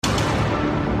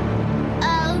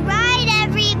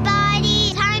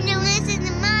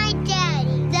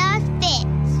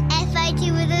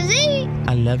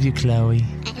love you, Chloe.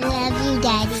 I love you,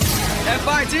 Daddy.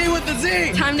 F-I-T with the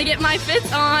Z. Time to get my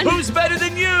Fitz on. Who's better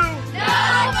than you?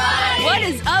 Nobody! What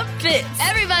is up, Fitz?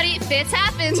 Everybody, Fitz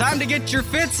happens. Time to get your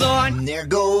Fitz on. There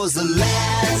goes the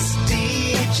last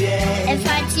DJ.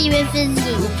 F-I-T with the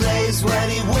Z. Who plays what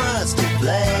he wants to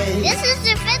play. This is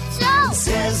the Fitz Show.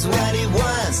 Says what he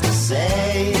wants to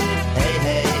say. Hey,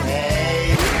 hey,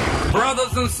 hey.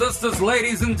 Brothers and sisters,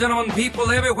 ladies and gentlemen,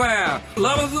 people everywhere,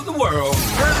 lovers of the world.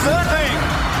 Presenting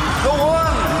the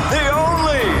one, the only.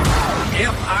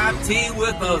 F-I-T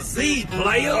with a Z,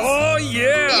 players. Oh,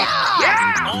 yeah.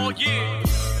 Oh, yeah.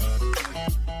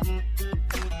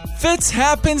 Fitz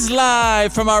happens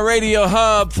live from our radio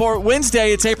hub for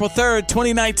Wednesday. It's April 3rd,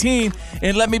 2019.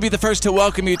 And let me be the first to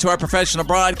welcome you to our professional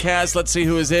broadcast. Let's see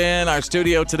who is in our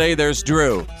studio today. There's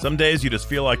Drew. Some days you just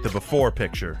feel like the before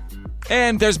picture.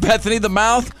 And there's Bethany, the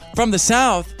mouth from the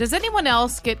south. Does anyone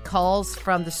else get calls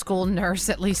from the school nurse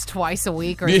at least twice a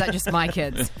week, or is that just my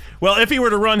kids? Well, if he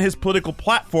were to run his political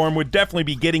platform, would definitely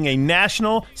be getting a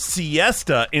national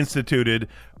siesta instituted.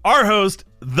 Our host,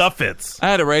 The Fitz. I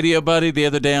had a radio buddy the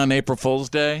other day on April Fool's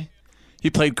Day. He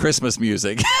played Christmas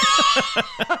music.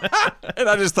 And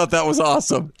I just thought that was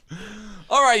awesome.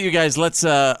 All right, you guys, let's,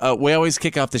 we always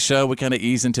kick off the show. We kind of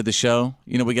ease into the show.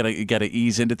 You know, we gotta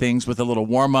ease into things with a little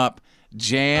warm-up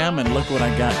jam, and look what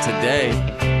I got today.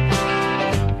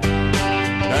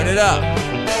 Turn it up.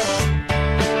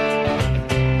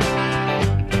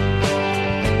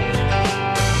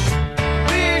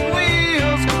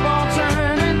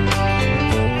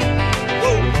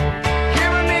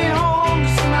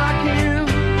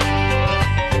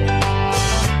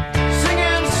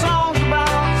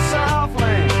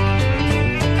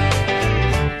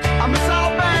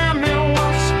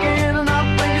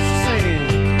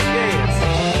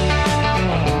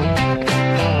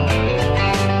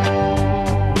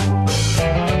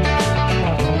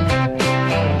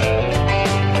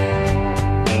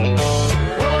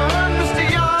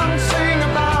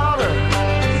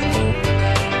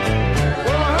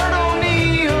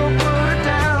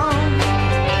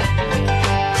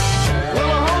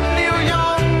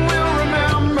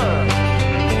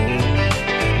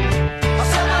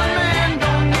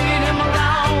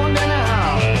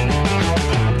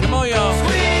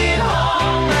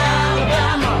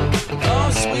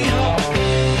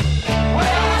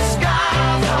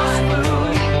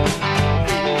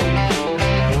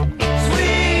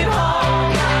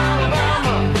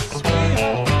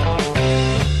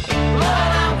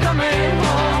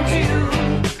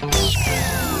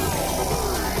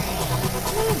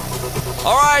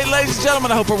 Ladies and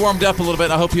gentlemen, I hope we're warmed up a little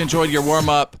bit. I hope you enjoyed your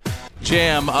warm-up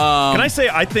jam. Can I say,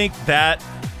 I think that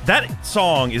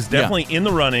song is definitely in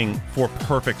the running for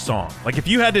perfect song. Like, if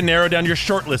you had to narrow down your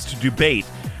short list to debate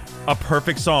a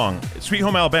perfect song, Sweet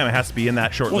Home Alabama has to be in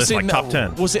that short list, top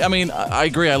 10. Well, see, I mean, I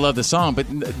agree. I love the song, but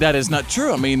that is not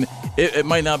true. I mean, it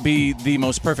might not be the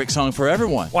most perfect song for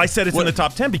everyone. Well, I said it's in the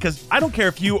top 10 because I don't care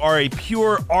if you are a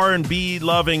pure R&B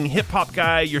loving hip-hop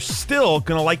guy, you're still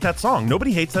going to like that song.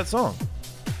 Nobody hates that song.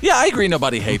 Yeah, I agree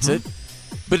nobody hates it,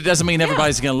 but it doesn't mean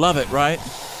everybody's going to love it, right?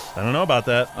 I don't know about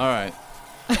that. All right.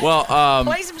 Well,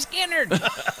 play some Skinnerd.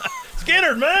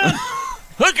 Skinnerd, man!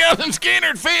 Hook up some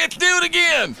Skinnerd, Fitz. Do it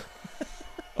again.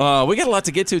 We got a lot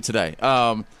to get to today.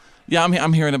 Yeah,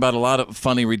 I'm hearing about a lot of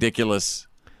funny, ridiculous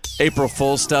April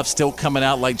Fool's stuff still coming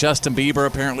out. Like Justin Bieber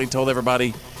apparently told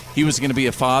everybody he was going to be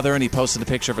a father, and he posted a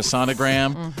picture of a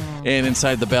sonogram, and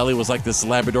inside the belly was like this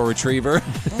Labrador Retriever.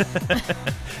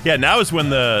 Yeah, now is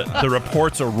when the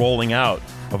reports are rolling out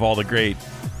of all the great,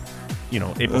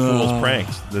 April Fool's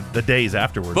pranks, the days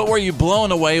afterwards. But were you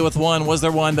blown away with one? Was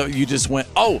there one that you just went,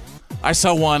 oh, I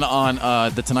saw one on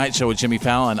The Tonight Show with Jimmy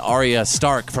Fallon, Arya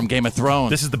Stark from Game of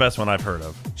Thrones. This is the best one I've heard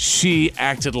of. She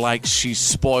acted like she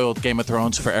spoiled Game of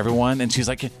Thrones for everyone, and she's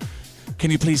like,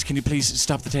 Can you please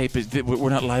stop the tape? We're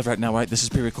not live right now, right? This is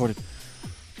pre-recorded.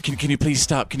 Can you please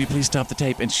stop? Can you please stop the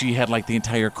tape? And she had like the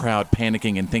entire crowd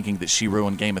panicking and thinking that she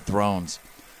ruined Game of Thrones.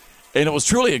 And it was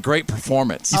truly a great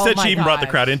performance. You said she even brought the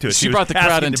crowd into it. She brought the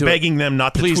crowd into it. Begging them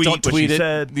not to please tweet don't tweet what she it.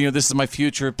 said. This is my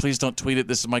future. Please don't tweet it.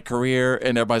 This is my career.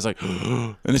 And everybody's like,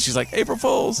 and then she's like, April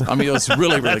Fools. I mean, it was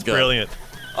really, really That's good. Brilliant.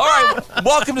 All right,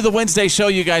 welcome to the Wednesday show,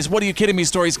 you guys. What are you kidding me?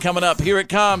 Stories coming up. Here it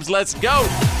comes. Let's go.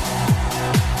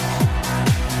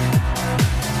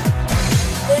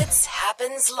 Fitz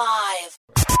happens live.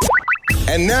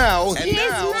 And now,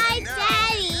 Here's my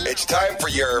daddy. It's time for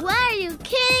your Why are you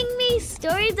kidding me?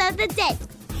 Stories of the day.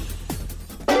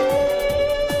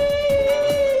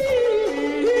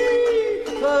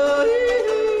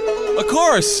 Of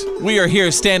course, we are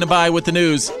here standing by with the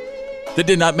news that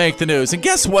did not make the news. And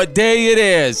guess what day it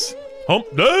is?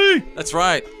 Hump day. That's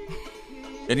right.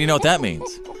 And you know what that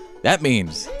means? That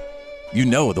means you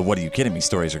know the What Are You Kidding Me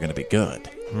stories are going to be good.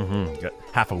 Mm-hmm. Got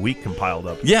half a week compiled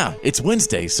up. Yeah, it's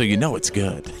Wednesday, so you know it's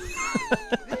good.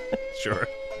 Sure.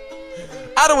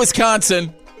 Out of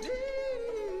Wisconsin,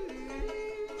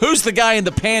 who's the guy in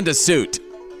the panda suit?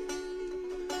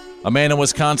 A man in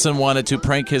Wisconsin wanted to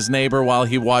prank his neighbor while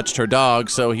he watched her dog,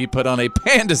 so he put on a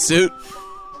panda suit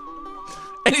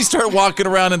and he started walking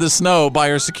around in the snow by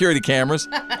her security cameras.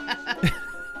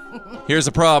 Here's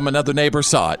the problem. Another neighbor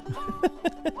saw it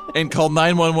and called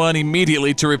 911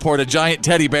 immediately to report a giant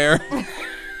teddy bear.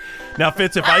 Now,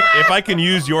 Fitz, if I can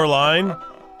use your line,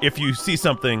 if you see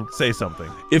something, say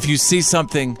something. If you see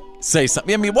something, say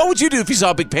something. I mean, what would you do if you saw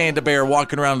a big panda bear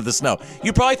walking around in the snow?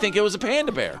 You'd probably think it was a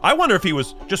panda bear. I wonder if he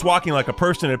was just walking like a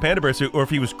person in a panda bear suit or if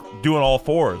he was doing all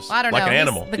fours. I don't know. Like an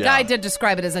animal. The guy did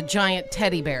describe it as a giant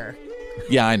teddy bear.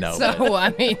 Yeah, I know. So, I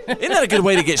mean... Isn't that a good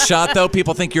way to get shot, though?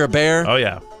 People think you're a bear. Oh,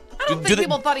 yeah. I don't think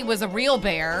people thought he was a real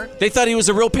bear. They thought he was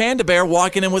a real panda bear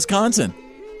walking in Wisconsin.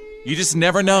 You just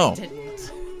never know. I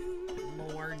didn't.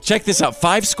 Lord. Check this out.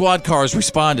 5 squad cars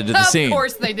responded to the scene. Of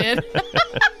course they did.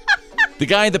 The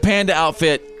guy in the panda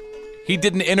outfit, he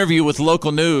did an interview with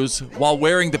local news while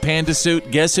wearing the panda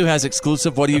suit. Guess who has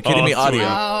exclusive What Are You Kidding Me audio?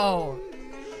 Oh.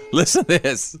 Listen to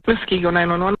this. Whiskey, go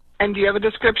 911. And do you have a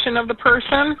description of the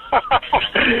person?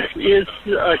 It's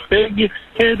a big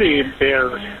teddy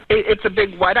bear. It's a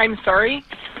big what? I'm sorry?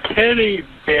 Teddy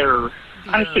bear.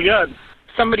 Honest to God.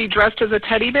 Somebody dressed as a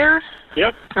teddy bear?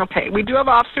 Yep. Okay. We do have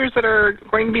officers that are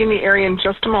going to be in the area in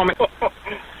just a moment.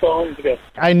 Sounds good.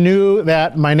 I knew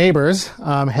that my neighbors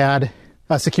had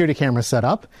a security camera set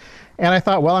up. And I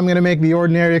thought, well, I'm going to make the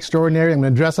ordinary extraordinary. I'm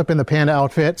going to dress up in the panda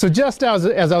outfit. So just as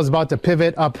I was about to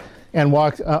pivot up and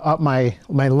walk up my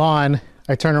lawn,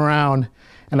 I turn around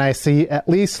and I see at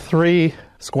least 3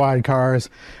 squad cars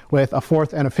with a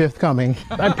 4th and a 5th coming.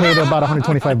 I paid about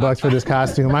 $125 for this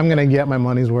costume. I'm going to get my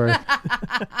money's worth.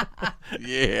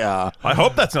 Yeah. I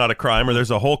hope that's not a crime or there's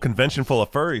a whole convention full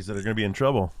of furries that are going to be in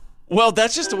trouble. Well,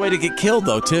 that's just a way to get killed,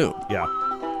 though, too. Yeah.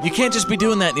 You can't just be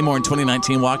doing that anymore in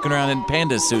 2019, walking around in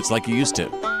panda suits like you used to.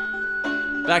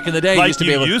 Back in the day, like you used to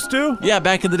be able used to? Yeah,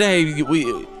 back in the day, you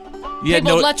had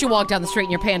People no. let you walk down the street in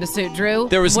your panda suit, Drew.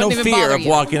 There was no Wouldn't even fear bother of you.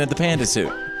 walking in the panda suit.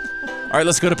 All right,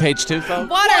 let's go to page 2,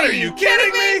 folks. What are you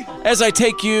kidding me? As I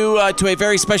take you to a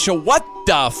very special What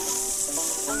the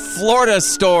Florida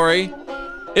story.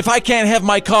 If I can't have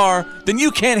my car, then you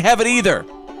can't have it either.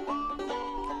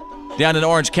 Down in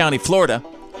Orange County, Florida,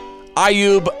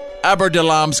 Ayub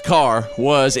Aberdalam's car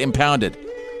was impounded.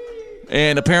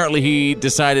 And apparently he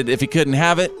decided if he couldn't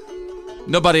have it,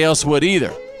 nobody else would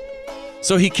either.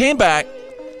 So he came back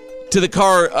to the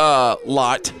car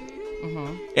lot,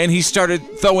 and he started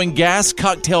throwing gas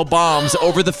cocktail bombs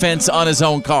over the fence on his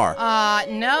own car.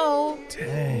 No.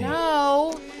 Dang.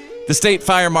 No. The state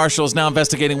fire marshal is now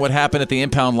investigating what happened at the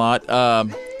impound lot.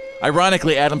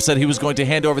 Ironically, Adam said he was going to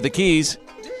hand over the keys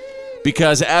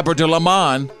because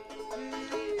Aberdulaman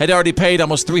had already paid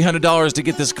almost $300 to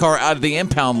get this car out of the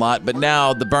impound lot, but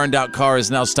now the burned out car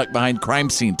is now stuck behind crime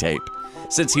scene tape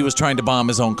since he was trying to bomb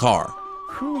his own car.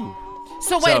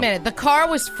 So wait a minute. The car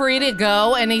was free to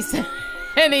go, and he still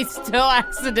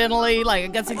accidentally, I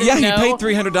guess he didn't know. He paid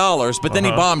 $300, but then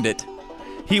he bombed it.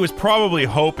 He was probably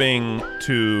hoping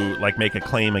to make a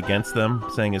claim against them,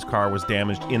 saying his car was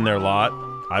damaged in their lot.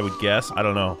 I would guess. I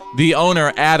don't know. The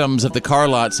owner, Adams, of the car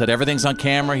lot said everything's on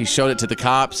camera. He showed it to the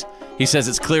cops. He says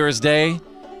it's clear as day.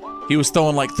 He was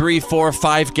throwing 3, 4,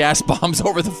 5 gas bombs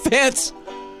over the fence.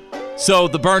 So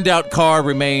the burned out car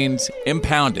remains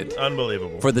impounded.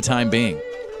 Unbelievable. For the time being.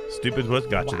 Stupid what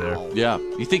got you there. Yeah.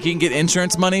 You think he can get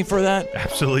insurance money for that?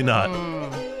 Absolutely not.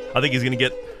 I think he's going to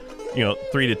get,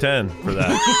 3 to 10 for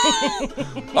that.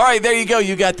 All right, there you go.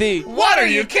 You got the What are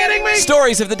you kidding me?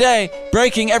 stories of the day,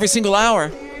 breaking every single hour.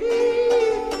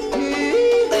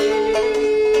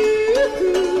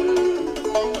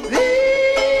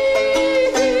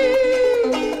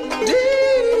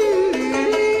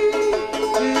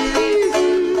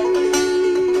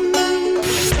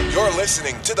 You're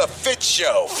listening to The Fitz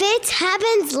Show. Fitz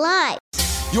happens live.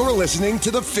 You're listening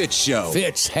to The Fitz Show.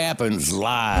 Fitz happens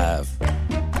live.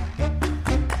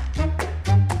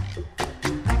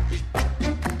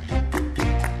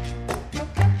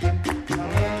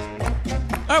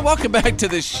 All right, welcome back to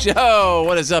the show.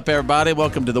 What is up, everybody?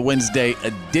 Welcome to the Wednesday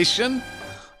edition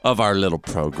of our little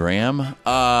program.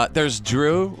 There's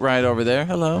Drew right over there.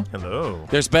 Hello. Hello.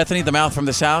 There's Bethany, the mouth from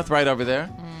the south, right over there.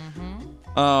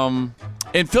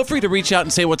 And feel free to reach out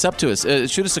and say what's up to us.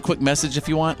 Shoot us a quick message if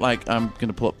you want. I'm going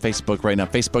to pull up Facebook right now,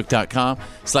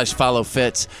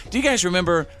 facebook.com/followfitz. Do you guys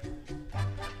remember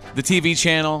the TV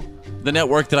channel, the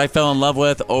network that I fell in love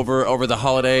with over the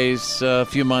holidays a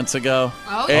few months ago.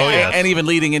 Oh, yeah. And even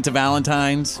leading into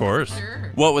Valentine's. Of course.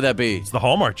 Sure. What would that be? It's the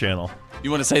Hallmark Channel.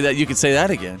 You want to say that? You can say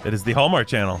that again. It is the Hallmark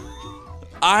Channel.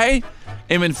 I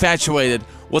am infatuated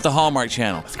with the Hallmark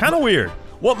Channel. It's kind of weird.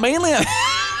 Well, mainly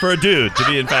for a dude to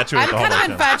be infatuated I'm with the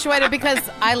kind Hallmark of Channel. infatuated because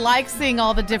I like seeing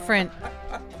all the different.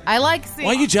 I like seeing.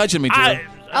 Why are you judging me, Drew?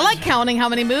 I like counting how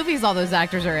many movies all those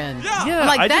actors are in. Yeah, I'm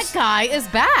like, I that just- guy is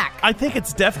back. I think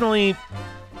it's definitely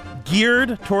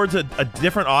geared towards a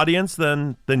different audience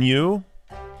than you,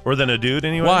 or than a dude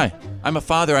anyway. Why? I'm a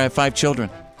father. I have 5 children.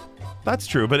 That's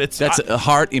true, but that's a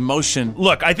heart, emotion.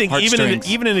 Look, I think heartstrings.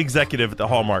 even an executive at the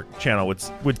Hallmark Channel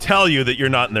would tell you that you're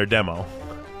not in their demo,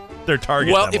 their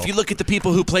target. Well, demo. if you look at the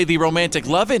people who play the romantic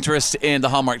love interest in the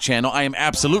Hallmark Channel, I am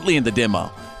absolutely in the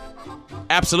demo.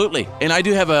 Absolutely, and I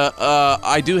do have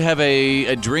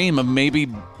a dream of maybe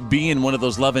being one of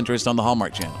those love interests on the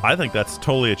Hallmark Channel. I think that's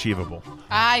totally achievable.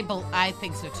 I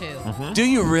think so too. Mm-hmm. Do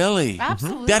you really?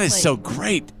 Absolutely. That is so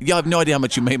great. Y'all have no idea how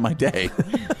much you made my day.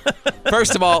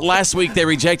 First of all, last week they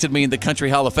rejected me in the Country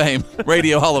Hall of Fame,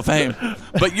 Radio Hall of Fame.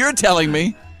 But you're telling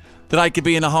me that I could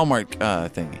be in a Hallmark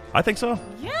thingy. I think so.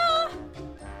 Yeah.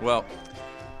 Well,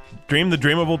 dream the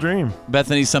dreamable dream.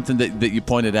 Bethany, something that you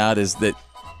pointed out is that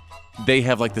they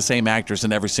have like the same actors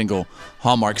in every single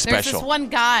Hallmark There's special. this one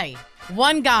guy,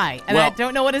 and Well- I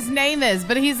don't know what his name is,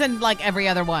 but he's in like every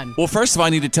other one. Well, first of all, I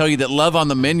need to tell you that Love on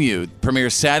the Menu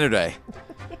premieres Saturday,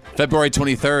 February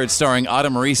 23rd, starring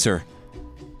Autumn Reeser,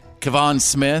 Kevon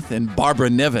Smith, and Barbara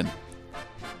Niven.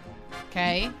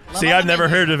 Okay. See, I've never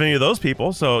heard of any of those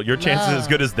people, so your chances are as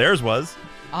good as theirs was.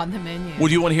 On the menu.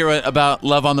 Would you want to hear about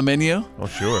Love on the Menu? Oh,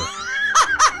 sure.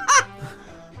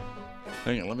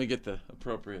 Hang on, let me get the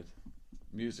appropriate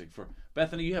music for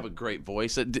Bethany. You have a great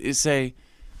voice. Say,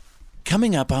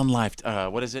 coming up on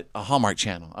what is it? A Hallmark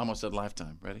Channel. I almost said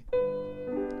Lifetime. Ready?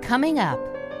 Coming up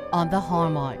on the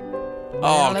Hallmark.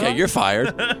 Oh, okay, you're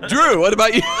fired. Drew, what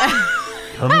about you?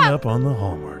 Coming up on the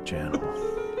Hallmark Channel.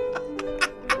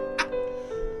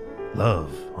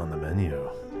 Love on the Menu.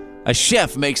 A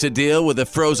chef makes a deal with a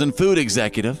frozen food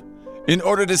executive in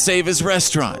order to save his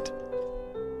restaurant.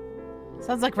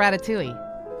 Sounds like Ratatouille.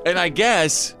 And I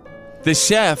guess the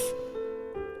chef,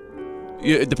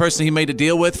 the person he made a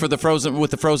deal with the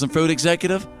frozen food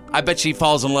executive, I bet she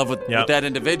falls in love with that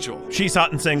individual. She's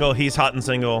hot and single. He's hot and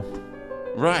single.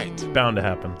 Right. It's bound to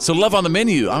happen. So Love on the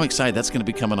Menu. I'm excited. That's going to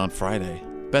be coming on Friday.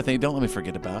 Bethany, don't let me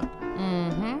forget about it.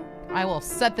 Mm-hmm. I will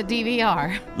set the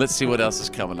DVR. Let's see what else is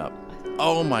coming up.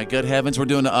 Oh, my good heavens. We're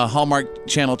doing a Hallmark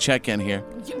Channel check-in here.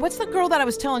 What's the girl that I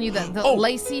was telling you that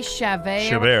Lacey Chabert?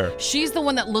 Chabert. She's the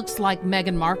one that looks like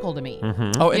Meghan Markle to me.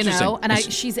 Mm-hmm. Oh, interesting. You know, and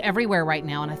she's everywhere right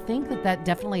now, and I think that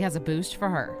definitely has a boost for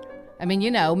her. I mean,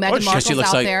 Meghan Markle's she looks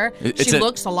out like, there. She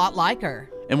looks a lot like her.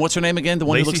 And what's her name again? The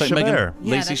one who looks like Meghan?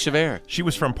 Yeah, Lacey Chabert. She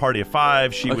was from Party of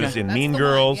Five. She was in Mean the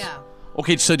Girls. one, yeah.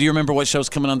 Okay, so do you remember what show's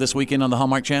coming on this weekend on the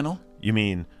Hallmark Channel? You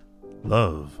mean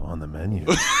Love on the Menu?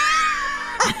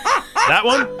 That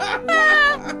one?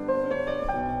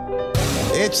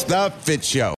 It's the Fitz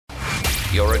Show.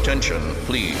 Your attention,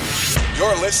 please.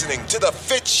 You're listening to the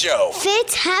Fitz Show.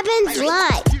 Fitz happens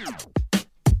live.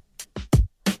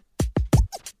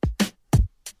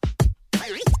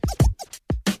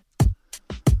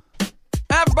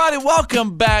 Everybody,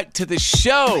 welcome back to the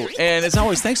show. And as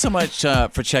always, thanks so much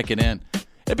for checking in.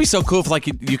 It'd be so cool if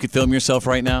you could film yourself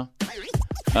right now.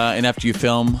 And after you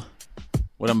film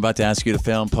what I'm about to ask you to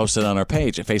film, post it on our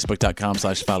page at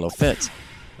facebook.com/followfitz.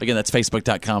 Again, that's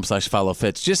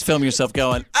facebook.com/followfitz. Just film yourself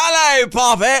going, "Hello,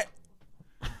 Poppy,"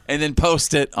 and then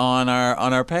post it on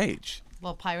our page.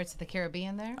 Little Pirates of the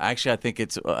Caribbean there? Actually,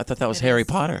 I thought that was Harry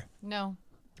Potter. No.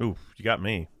 Ooh, you got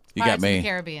me. You Pirates got me. of the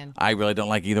Caribbean. I really don't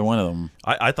like either one of them.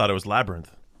 I thought it was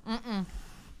Labyrinth. Mm-mm.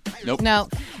 Nope. No,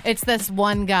 it's this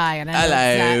one guy. And I know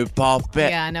Hello, Poppy.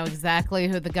 Yeah, I know exactly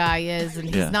who the guy is. And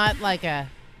he's Yeah. not like a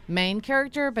main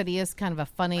character, but he is kind of a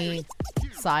funny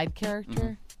side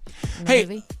character. in the Hey,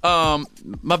 movie.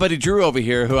 my buddy Drew over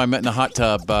here, who I met in a hot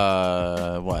tub,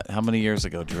 how many years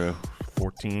ago, Drew?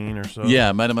 14 or so. Yeah,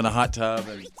 I met him in a hot tub.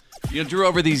 And, Drew,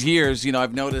 over these years,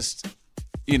 I've noticed,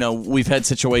 we've had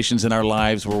situations in our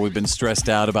lives where we've been stressed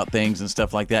out about things and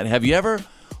stuff like that. Have you ever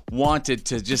wanted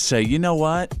to just say, you know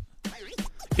what?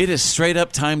 It is straight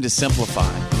up time to simplify.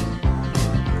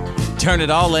 Turn it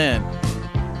all in.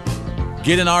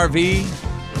 Get an RV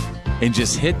and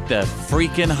just hit the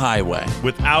freaking highway.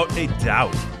 Without a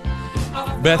doubt.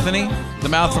 Bethany, the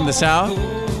mouth from the south.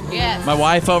 Yes. My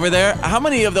wife over there. How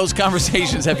many of those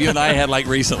conversations have you and I had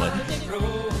recently?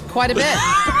 Quite a bit.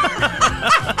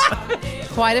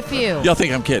 Quite a few. Y'all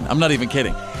think I'm kidding. I'm not even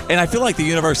kidding. And I feel like the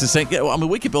universe is saying, I mean,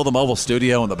 we could build a mobile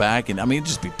studio in the back, and I mean, it'd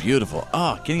just be beautiful.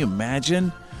 Oh, can you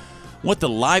imagine what the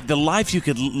life you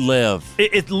could live?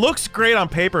 It looks great on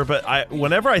paper, but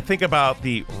whenever I think about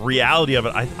the reality of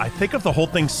it, I think of the whole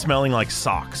thing smelling like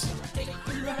socks.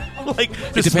 Like,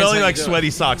 just smelling like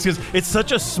sweaty socks, because it's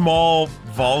such a small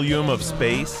volume of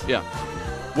space. Yeah.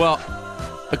 Well,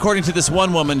 according to this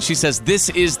one woman, she says, this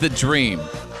is the dream.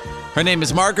 Her name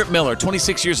is Margaret Miller,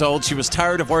 26 years old. She was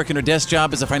tired of working her desk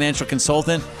job as a financial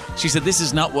consultant. She said, this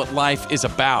is not what life is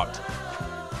about.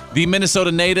 The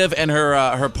Minnesota native and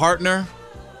her partner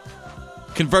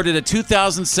converted a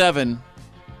 2007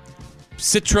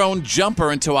 Citroen Jumper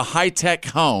into a high-tech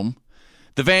home.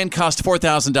 The van cost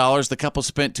 $4,000. The couple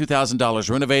spent $2,000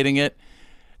 renovating it.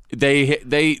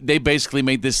 They basically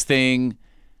made this thing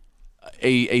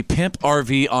a pimp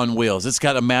RV on wheels. It's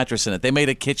got a mattress in it. They made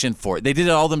a kitchen for it. They did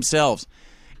it all themselves.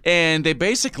 And they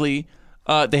basically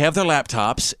they have their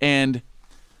laptops, and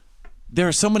there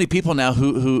are so many people now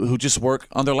who just work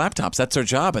on their laptops. That's their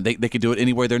job, and they can do it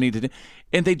anywhere they're needed.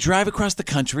 And they drive across the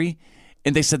country,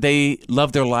 and they said they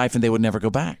love their life and they would never go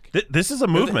back. This is a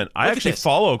movement. I actually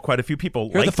follow quite a few people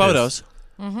Here are the photos.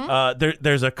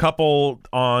 There's a couple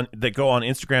that go on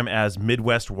Instagram as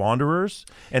Midwest Wanderers,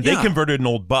 and they converted an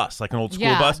old bus, like an old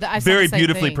school bus, very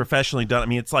beautifully, professionally done. I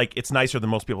mean, it's nicer than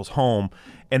most people's home,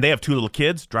 and they have 2 little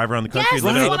kids, drive around the country,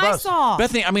 live on the bus.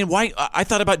 Bethany, I mean, why? I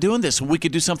thought about doing this. We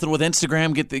could do something with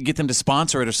Instagram, get them to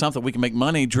sponsor it or something. We can make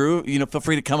money. Drew, feel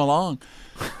free to come along.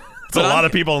 It's a lot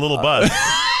of people in a little bus.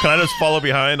 Can I just follow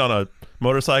behind on a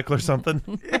motorcycle or something?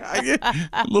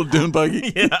 A little dune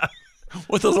buggy. Yeah.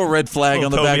 With a little red flag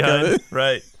on the back of it.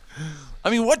 Right. I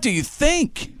mean, what do you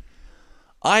think?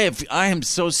 I am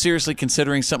so seriously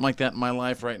considering something like that in my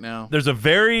life right now. There's a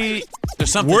very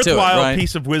worthwhile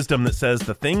piece of wisdom that says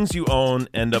the things you own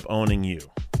end up owning you.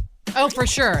 Oh, for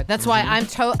sure. That's why I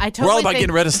totally We're all about think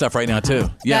getting rid of stuff right now, too.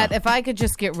 Yeah. that if I could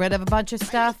just get rid of a bunch of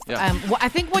stuff, I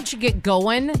think once you get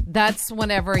going, that's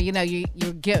whenever, you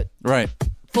get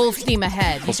full steam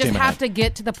ahead. You just have to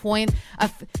get to the point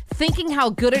of thinking how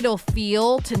good it'll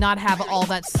feel to not have all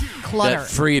that clutter. That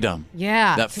freedom.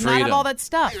 Yeah. That to freedom. not have all that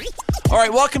stuff. All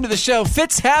right, welcome to the show.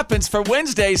 Fitz happens for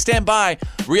Wednesday. Stand by.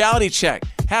 Reality check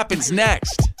happens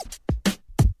next.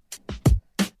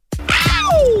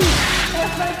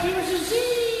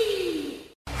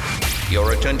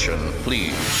 Your attention,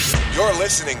 please. You're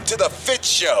listening to The Fitz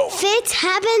Show. Fitz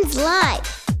happens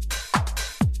live.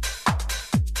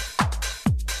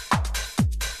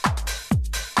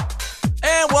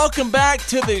 And welcome back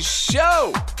to the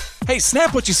show. Hey,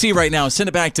 snap what you see right now and send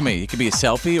it back to me. It could be a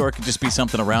selfie or it could just be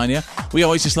something around you. We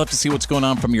always just love to see what's going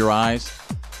on from your eyes.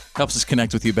 Helps us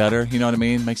connect with you better. You know what I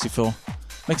mean? Makes us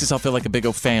all feel like a big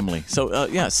old family. So,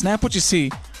 snap what you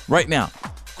see right now.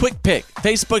 Quick pick,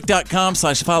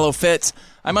 Facebook.com/follow Fitz.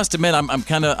 I must admit,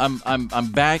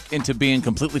 I'm back into being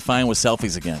completely fine with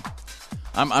selfies again.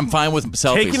 I'm fine with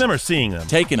selfies. Taking them or seeing them?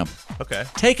 Taking them. Okay.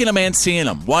 Taking them and seeing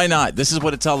them. Why not? This is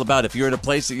what it's all about. If you're at a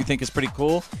place that you think is pretty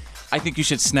cool, I think you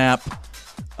should snap.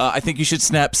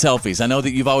 Selfies. I know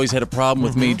that you've always had a problem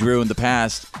with me, Drew, in the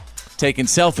past taking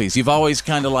selfies. You've always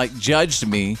kind of like judged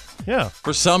me. Yeah.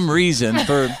 For some reason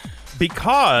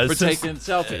Because taking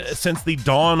selfies. Since the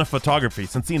dawn of photography,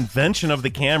 since the invention of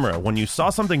the camera, when you saw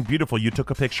something beautiful, you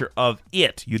took a picture of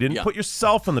it. You didn't put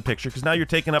yourself in the picture because now you're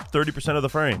taking up 30% of the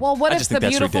frame. Well, what if the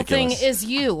beautiful thing is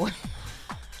you?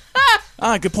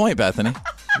 Good point, Bethany.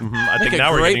 I think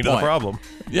now we're getting to the problem.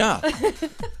 Yeah.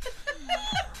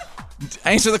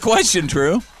 Answer the question,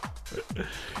 Drew.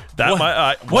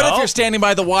 What if you're standing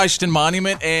by the Washington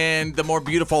Monument and the more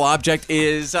beautiful object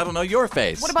is, I don't know, your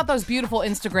face? What about those beautiful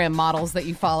Instagram models that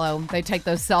you follow? They take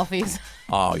those selfies.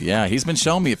 Oh, yeah. He's been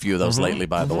showing me a few of those lately,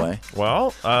 by the way.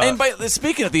 Well, and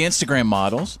speaking of the Instagram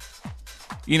models,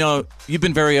 you've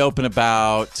been very open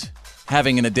about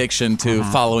having an addiction to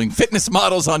following fitness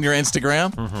models on your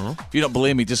Instagram. If you don't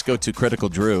believe me, just go to Critical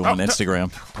Drew on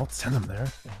Instagram. Don't send them there.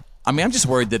 I mean, I'm just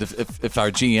worried that if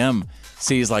our GM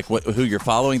sees like who you're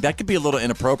following, that could be a little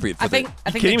inappropriate. I think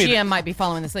the GM might be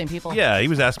following the same people. Yeah, he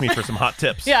was asking me for some hot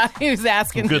tips. Yeah, he was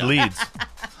asking. Some good leads.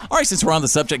 All right, since we're on the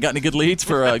subject, got any good leads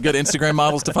for good Instagram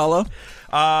models to follow?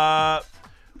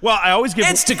 Well, I always give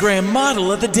Instagram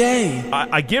model of the day.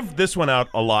 I give this one out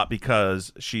a lot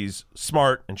because she's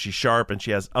smart and she's sharp and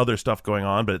she has other stuff going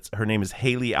on. But her name is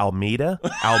Haley Almeida.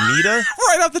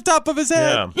 Right off the top of his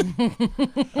head.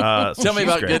 Yeah. Tell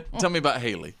me about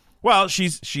Haley. Well,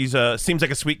 she's seems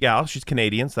like a sweet gal. She's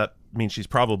Canadian, so that means she's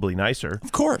probably nicer.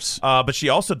 Of course. But she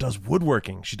also does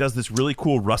woodworking. She does this really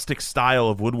cool rustic style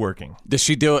of woodworking. Does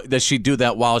she do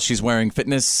that while she's wearing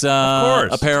fitness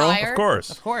apparel? Of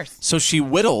Of course. So she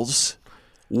whittles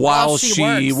while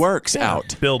she works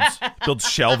out. Builds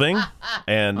shelving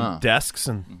and desks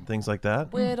and things like that.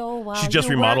 She just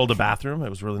remodeled a bathroom. It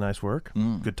was really nice work.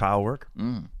 Good tile work.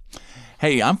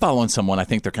 Hey, I'm following someone. I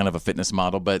think they're kind of a fitness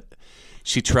model, but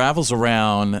she travels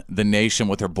around the nation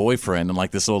with her boyfriend in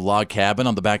like this little log cabin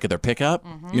on the back of their pickup.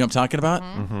 You know what I'm talking about?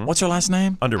 What's her last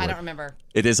name? Underwood. I don't remember.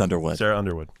 It is Underwood. Sarah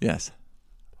Underwood. Yes.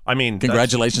 I mean,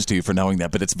 congratulations to you for knowing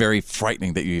that, but it's very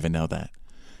frightening that you even know that.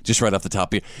 Just right off the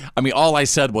top. I mean, all I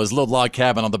said was little log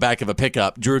cabin on the back of a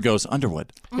pickup. Drew goes,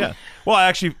 Underwood. Yeah. Well,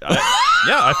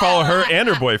 I follow her and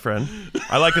her boyfriend.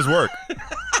 I like his work.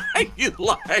 You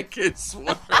like his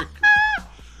work.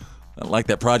 I like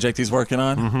that project he's working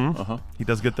on. He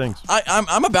does good things.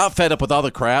 I'm about fed up with all the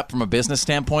crap from a business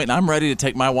standpoint, and I'm ready to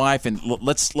take my wife and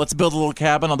let's build a little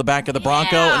cabin on the back of the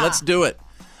Bronco and let's do it.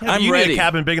 Yeah, I'm you ready. need a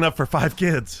cabin big enough for 5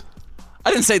 kids.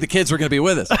 I didn't say the kids were going to be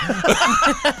with us.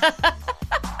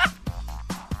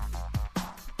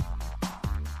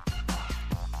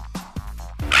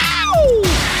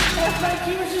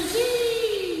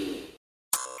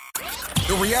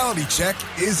 The reality check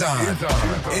is on.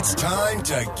 It's time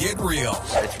to get real.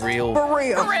 It's real. For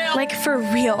real. Like for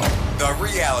real. The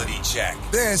reality check.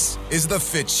 This is the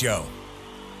Fitz Show.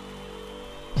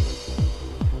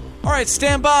 All right,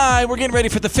 stand by. We're getting ready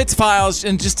for the Fitz Files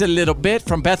in just a little bit.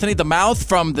 From Bethany the Mouth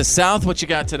from the South. What you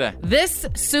got today? This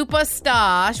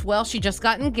superstar, well, she just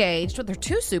got engaged. Well, they're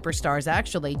 2 superstars,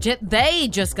 actually. They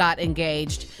just got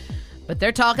engaged. But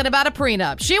they're talking about a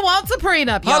prenup. She wants a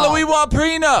prenup, y'all. Hello, we want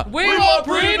prenup. We want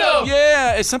prenup.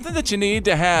 Yeah, it's something that you need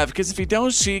to have, because if you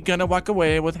don't, she gonna walk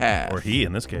away with half. Or he,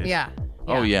 in this case. Yeah.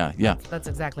 Oh, yeah. That's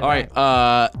exactly All right.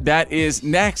 That is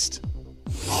next.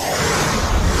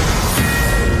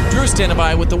 Drew standing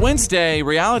by with the Wednesday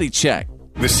reality check.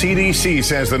 The CDC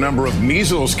says the number of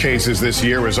measles cases this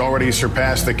year has already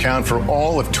surpassed the count for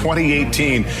all of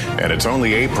 2018, and it's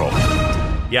only April.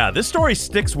 Yeah, this story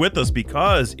sticks with us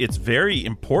because it's very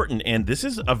important, and this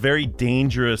is a very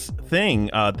dangerous thing.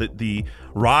 The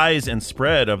rise and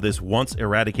spread of this once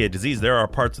eradicated disease. There are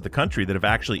parts of the country that have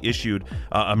actually issued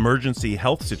emergency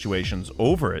health situations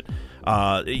over it.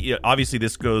 Obviously,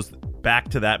 this goes back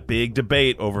to that big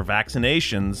debate over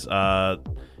vaccinations.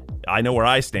 I know where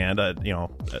I stand.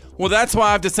 Well, that's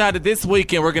why I've decided this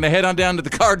weekend we're going to head on down to the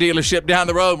car dealership down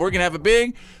the road. We're going to have a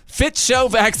big Fitz Show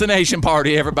vaccination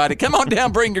party, everybody. Come on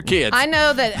down, bring your kids. I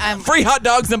know that free hot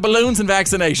dogs and balloons and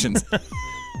vaccinations.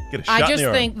 I just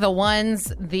think the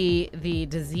ones, the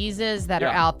diseases that are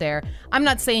out there, I'm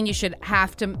not saying you should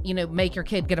have to, make your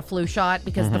kid get a flu shot,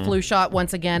 because the flu shot,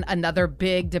 once again, another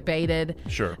big debated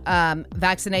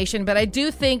vaccination. But I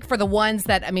do think for the ones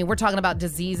that, we're talking about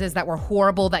diseases that were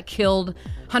horrible, that killed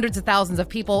hundreds of thousands of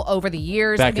people over the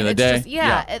years. Back in the day.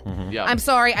 I'm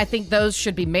sorry. I think those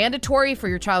should be mandatory for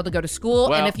your child to go to school.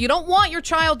 Well, and if you don't want your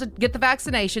child to get the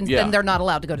vaccinations, then they're not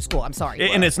allowed to go to school. I'm sorry.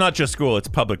 And it's not just school, it's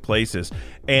public places.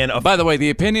 And by the way, the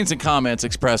opinions and comments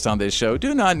expressed on this show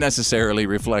do not necessarily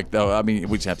reflect, though. We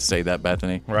just have to say that,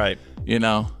 Bethany. Right.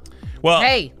 Well,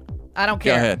 hey, I don't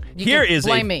care. Go ahead. Here is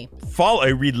blame me.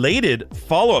 A related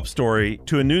follow-up story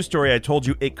to a news story I told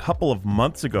you a couple of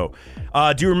months ago.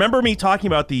 Do you remember me talking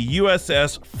about the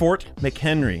USS Fort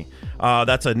McHenry?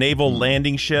 That's a naval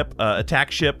landing ship, attack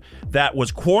ship that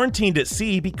was quarantined at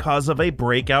sea because of a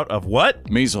breakout of what?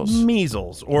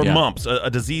 Measles or mumps, a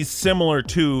disease similar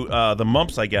to the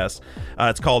mumps, I guess.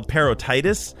 It's called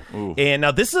parotitis. Ooh. And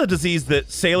now this is a disease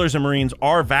that sailors and Marines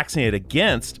are vaccinated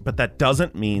against, but that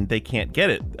doesn't mean they can't get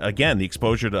it. Again, the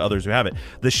exposure to others who have it.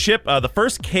 The ship, the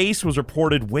first case was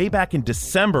reported way back in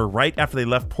December, right after they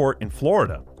left port in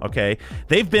Florida. Okay,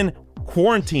 they've been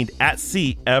quarantined at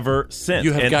sea ever since.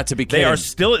 You have got to be kidding. They are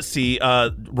still at sea.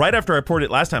 Right after I reported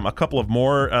it last time, a couple of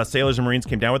more sailors and Marines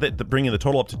came down with it, bringing the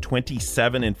total up to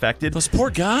 27 infected. Those poor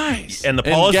guys. And the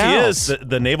policy is,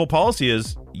 the naval policy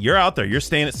is, you're out there, you're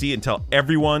staying at sea until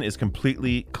everyone is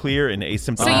completely clear and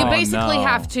asymptomatic. So you basically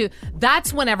have to,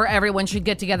 that's whenever everyone should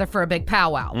get together for a big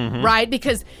powwow, right?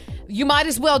 Because you might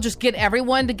as well just get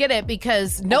everyone to get it,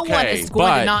 because no one is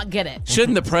going to not get it.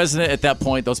 Shouldn't the president at that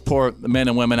point, those poor men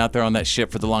and women out there on that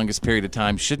ship for the longest period of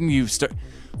time, shouldn't you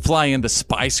fly in the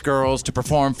Spice Girls to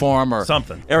perform for him, or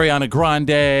something? Ariana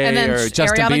Grande and then or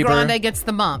Justin Ariana Bieber? Grande gets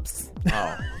the mumps.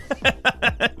 Oh.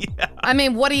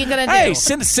 What are you going to do? Hey,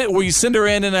 will you send her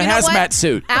in a hazmat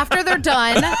suit? After they're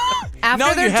done, you have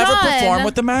her perform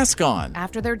with the mask on.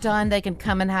 After they're done, they can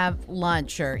come and have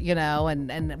lunch, or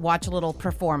and watch a little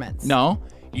performance. No,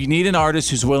 you need an artist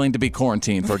who's willing to be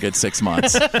quarantined for a good 6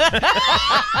 months. All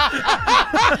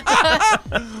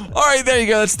right, there you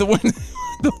go. That's the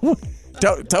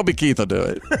one. Toby Keith will do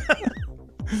it.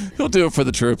 He'll do it for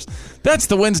the troops. That's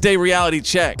the Wednesday reality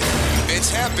check. It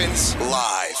happens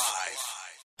live.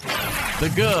 The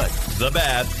good, the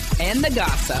bad, and the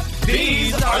gossip.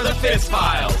 These are the Fitz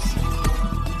Files.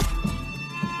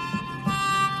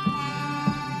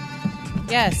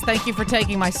 Yes, thank you for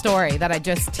taking my story that I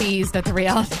just teased at the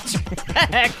reality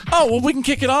check. Oh, well, we can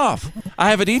kick it off. I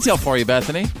have a detail for you,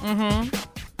 Bethany.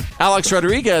 Alex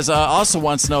Rodriguez also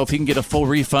wants to know if he can get a full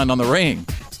refund on the ring.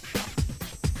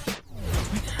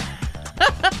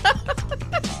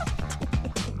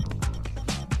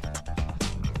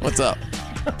 What's up?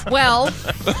 Well,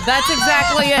 that's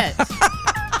exactly it.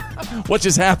 What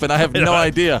just happened? I have no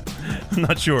idea. I'm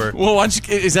not sure. Well, why don't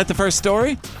you, is that the first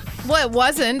story? Well, it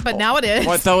wasn't, but now it is.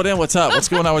 Well, throw it in. What's up? What's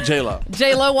going on with J-Lo?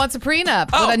 J-Lo wants a prenup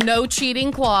with a no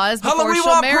cheating clause before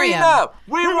she'll marry him.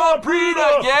 We want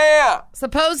prenup, yeah.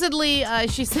 Supposedly,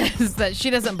 she says that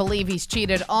she doesn't believe he's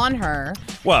cheated on her.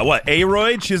 What,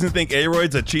 A-Royd? She doesn't think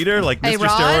A-Royd's a cheater? Like Mr. A-Rod?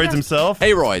 Steroids himself?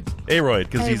 A-Royd,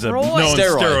 because he's a A-Royd. known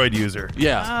steroid user.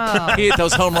 Yeah. Oh. He hit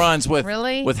those home runs with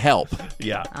Really? with help.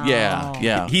 Yeah.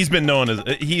 Yeah. He's been known as,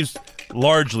 he's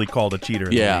largely called a cheater.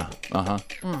 in the Yeah. league. Uh-huh.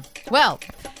 Well,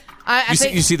 I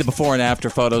think... You see the before and after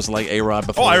photos like A-Rod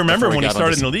before. Oh, I remember when he got on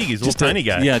started this- in the league. He's a just little tiny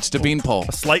guy. Yeah, just a beanpole.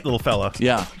 A slight little fella.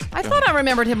 Yeah. I thought I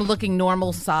remembered him looking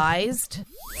normal sized.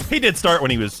 He did start when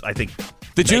he was, I think,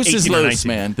 The juice is 18 or loose, 19.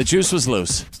 man. The juice was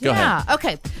loose. Go ahead. Yeah.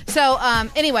 Okay. So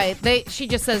anyway, she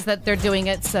just says that they're doing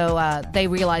it so they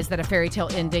realize that a fairy tale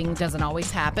ending doesn't always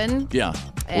happen. Yeah.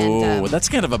 And, Ooh, that's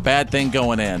kind of a bad thing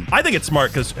going in. I think it's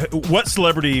smart because what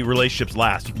celebrity relationships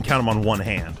last? You can count them on one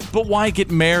hand. But why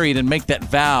get married and make that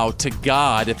vow to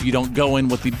God if you don't go in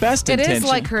with the best It intention? is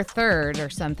like her third or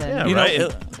something. Yeah, You know,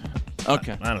 right?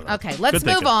 okay. I don't know. Okay, let's Good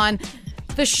move thinking. on.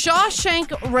 The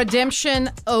Shawshank Redemption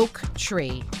oak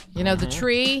tree. You know the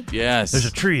tree? Yes. There's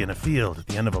a tree in a field at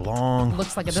the end of a long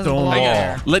Looks like it doesn't stone belong wall.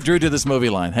 there. Let Drew do this movie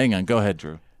line. Hang on. Go ahead,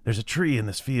 Drew. There's a tree in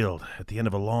this field at the end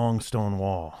of a long stone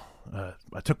wall.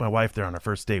 I took my wife there on our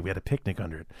first date. We had a picnic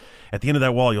under it. At the end of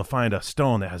that wall, you'll find a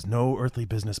stone that has no earthly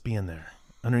business being there.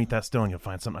 Underneath that stone, you'll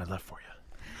find something I left for you.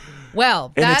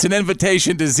 Well, And it's an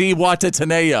invitation to Z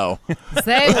Watataneo.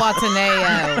 Say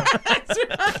Wataneo.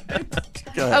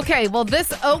 Okay, well,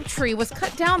 this oak tree was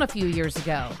cut down a few years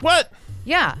ago. What?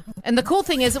 Yeah, and the cool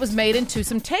thing is it was made into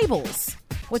some tables,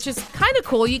 which is kind of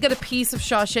cool. You get a piece of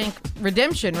Shawshank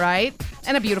Redemption, right?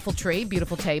 And a beautiful tree,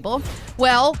 beautiful table.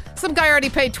 Well, some guy already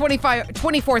paid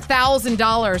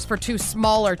 $24,000 for two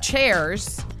smaller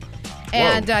chairs,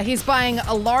 and he's buying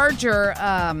a larger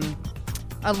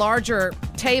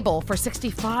table for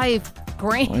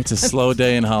 $65,000. Well, it's a slow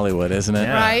day in Hollywood, isn't it?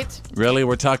 Yeah. Right? Really?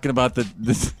 We're talking about the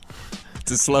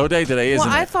it's a slow day today, isn't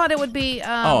Well, I it? thought it would be.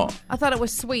 I thought it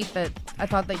was sweet that I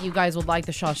thought that you guys would like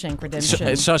the Shawshank Redemption.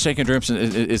 Shawshank Redemption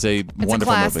is a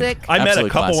wonderful classic. movie. I met a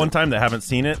Absolute couple classic. one time that haven't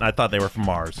seen it, and I thought they were from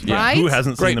Mars. Yeah. Right? Who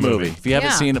hasn't Great seen the movie? If you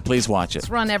haven't Yeah. seen it, please watch it. It's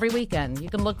run every weekend. You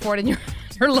can look for it in your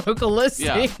local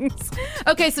listings.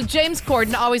 Okay, so James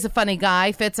Corden, always a funny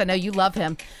guy. Fitz, I know you love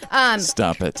him.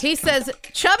 Stop it. He says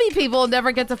chubby people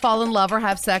never get to fall in love or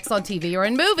have sex on TV or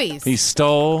in movies. He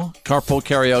stole Carpool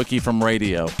Karaoke from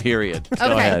radio, period.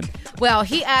 Go ahead. Well,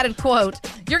 he added, quote,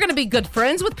 "You're going to be good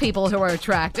friends with people who are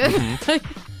attractive."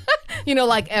 You know,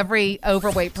 like every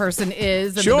overweight person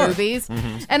is in the movies.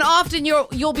 And often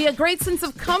you'll be a great sense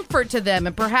of comfort to them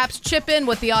and perhaps chip in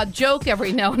with the odd joke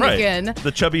every now and again.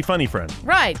 The chubby funny friend.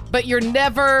 Right. But you're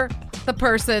never the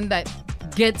person that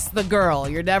gets the girl.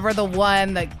 You're never the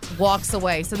one that walks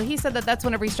away. So he said that that's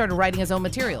whenever he started writing his own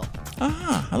material.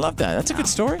 Ah, I love that. That's a good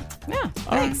story. Yeah,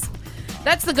 thanks.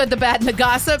 That's the good, the bad, and the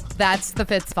gossip. That's the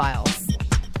Fitz Files.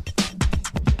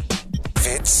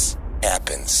 Fitz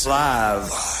happens live.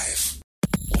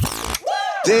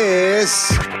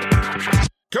 This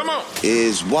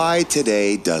is why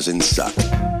today doesn't suck.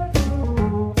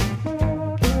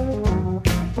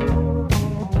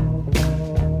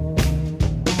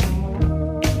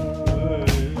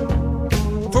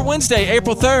 For Wednesday,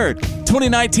 April 3rd,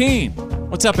 2019.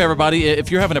 What's up, everybody? If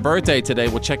you're having a birthday today,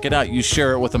 well, check it out. You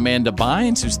share it with Amanda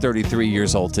Bynes, who's 33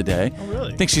 years old today. Oh,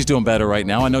 really? I think she's doing better right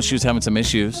now. I know she was having some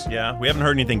issues. Yeah, we haven't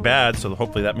heard anything bad, so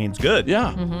hopefully that means good.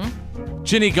 Yeah.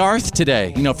 Jenny Garth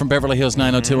today, from Beverly Hills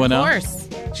 90210. Of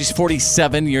course. She's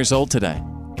 47 years old today.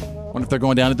 Wonder if they're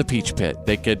going down to the Peach Pit.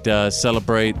 They could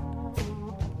celebrate,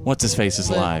 what's-his-face's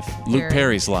life? Luke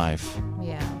Perry's life.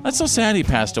 Yeah. That's so sad he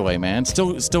passed away, man.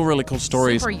 Still really cool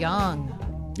stories. Super young.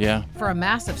 Yeah. For a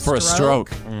massive For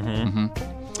stroke. a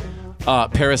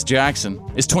stroke. Paris Jackson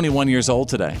is 21 years old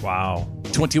today. Wow.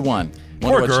 21.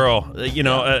 Poor girl.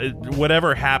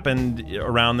 Whatever happened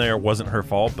around there wasn't her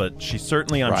fault, but she's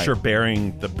certainly, I'm sure,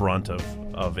 bearing the brunt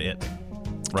of it.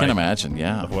 Can imagine,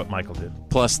 yeah. Of what Michael did.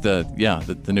 Plus the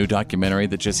new documentary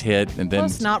that just hit, and then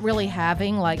plus not really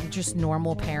having like just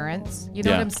normal parents. You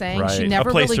know what I'm saying? Right. She never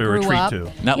a place really to grew retreat up.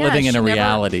 To. Not living in a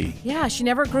reality. Yeah, she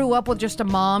never grew up with just a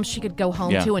mom she could go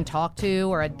home to and talk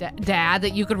to, or a dad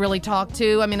that you could really talk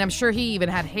to. I mean, I'm sure he even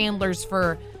had handlers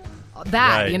for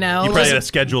that, right. You know. You probably had a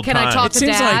scheduled Can time. I talk it to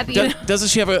seems dad? like, doesn't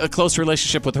she have a close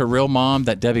relationship with her real mom,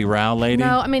 that Debbie Rao lady?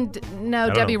 No, I mean,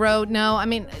 Debbie Rowe. No, I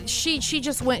mean, she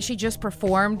just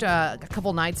performed a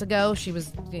couple nights ago. She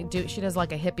does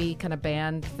like a hippie kind of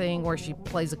band thing where she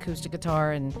plays acoustic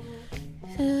guitar and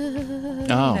sings.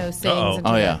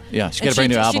 Yeah. She got a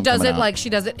brand new album. She does coming it out. like she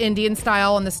does it Indian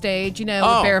style on the stage, with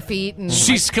bare feet. And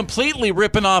she's completely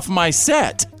ripping off my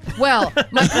set. Well,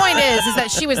 my point is that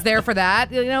she was there for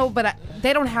that, but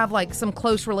they don't have like some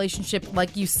close relationship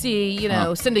like you see,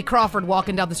 Cindy Crawford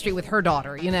walking down the street with her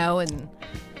daughter, and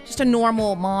just a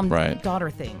normal mom-daughter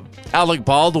thing. Alec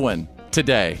Baldwin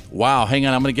today. Wow, hang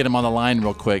on, I'm going to get him on the line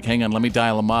real quick. Hang on, let me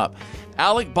dial him up.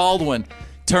 Alec Baldwin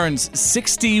turns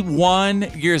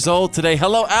 61 years old today.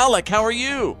 Hello, Alec, how are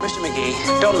you? Mr.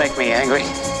 McGee, don't make me angry.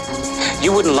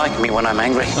 You wouldn't like me when I'm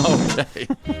angry. Okay.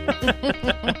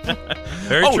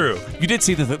 Very true. You did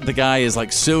see that the guy is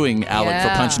like suing Alec for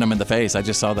punching him in the face. I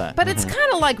just saw that. But it's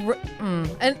kind of like,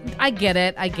 and I get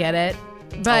it.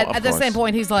 But at the same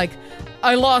point, he's like,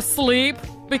 I lost sleep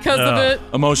because of it.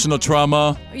 Emotional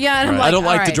trauma. Yeah, and I'm like, I don't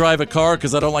like to drive a car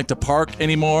because I don't like to park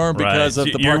anymore because of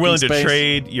the parking You're willing space. to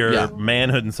trade your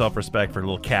manhood and self-respect for a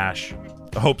little cash,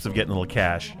 the hopes of getting a little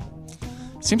cash.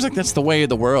 Seems like that's the way of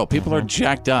the world. People are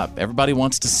jacked up. Everybody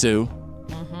wants to sue.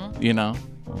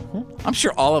 I'm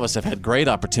sure all of us have had great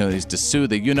opportunities to sue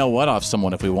the you-know-what off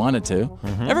someone if we wanted to.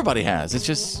 Everybody has. It's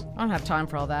just... I don't have time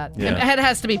for all that. Yeah. It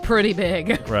has to be pretty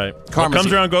big. Right. What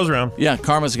comes around goes around. Yeah,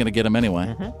 karma's going to get them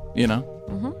anyway.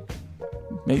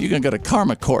 Maybe you're going to go to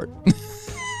karma court.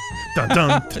 Dun,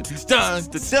 dun. Dun, dun,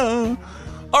 dun.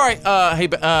 All right,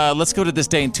 let's go to this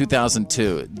day in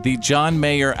 2002. The John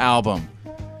Mayer album,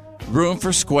 Room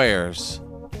for Squares.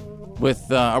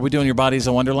 With, are we doing Your Body's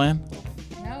a Wonderland?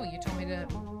 No, you told me to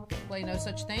play No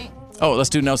Such Thing. Oh, let's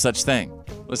do No Such Thing.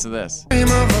 Listen to this.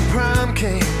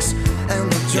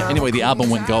 Anyway, the album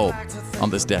went gold on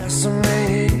this day.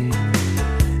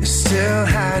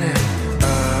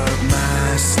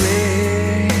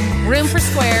 Room for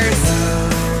Squares.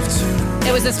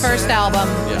 It was his first album.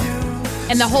 Yeah.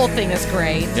 And the whole thing is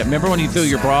great. Yeah, remember when you threw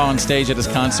your bra on stage at his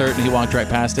concert and he walked right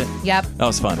past it? Yep. That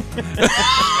was funny. Something's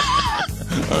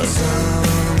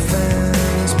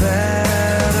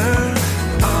better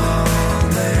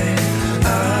on the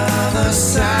other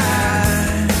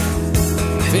side.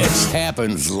 This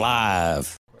happens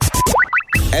live.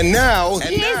 And now,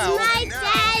 Here's my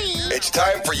daddy. it's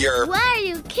time for your Why are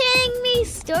you kidding me?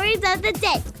 Stories of the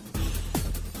day.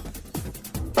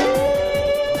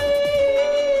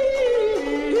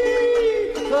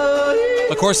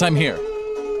 Of course, I'm here.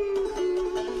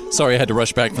 Sorry, I had to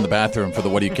rush back from the bathroom for the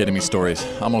What Are You Kidding Me stories.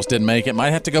 Almost didn't make it.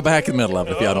 Might have to go back in the middle of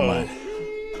it if y'all don't mind.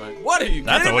 What are you kidding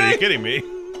That's a What me? Are You Kidding Me?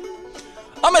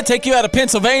 I'm going to take you out of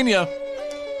Pennsylvania.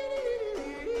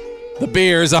 The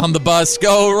beers on the bus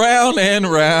go round and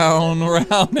round,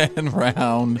 round and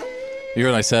round. You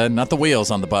heard what I said? Not the wheels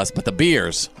on the bus, but the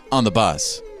beers on the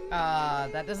bus.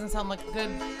 That doesn't sound like a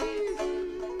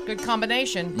good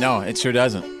combination. No, it sure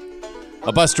doesn't.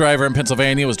 A bus driver in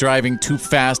Pennsylvania was driving too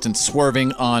fast and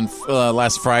swerving on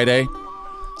last Friday.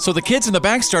 So the kids in the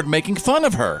back started making fun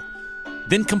of her,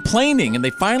 then complaining, and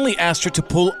they finally asked her to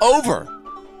pull over.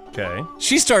 Okay.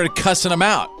 She started cussing them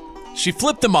out. She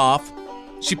flipped them off.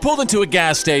 She pulled into a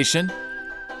gas station,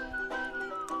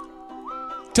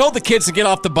 told the kids to get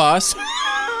off the bus,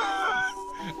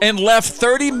 and left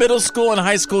 30 middle school and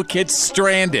high school kids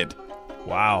stranded.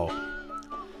 Wow.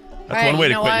 That's one way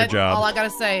to quit your job. All I got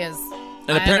to say is,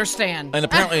 I understand. And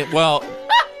apparently, well,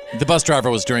 the bus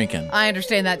driver was drinking. I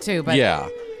understand that too, but... Yeah.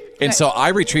 And so I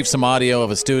retrieved some audio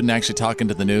of a student actually talking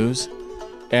to the news,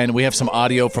 and we have some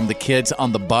audio from the kids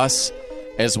on the bus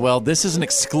as well. This is an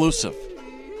exclusive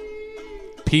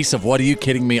piece of What Are You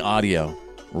Kidding Me audio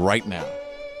right now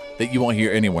that you won't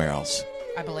hear anywhere else.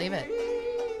 I believe it.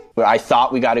 I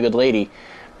thought we got a good lady,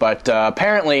 but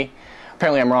apparently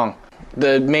I'm wrong.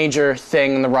 The major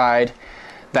thing in the ride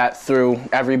that threw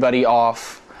everybody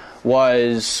off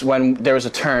was when there was a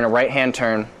turn, a right-hand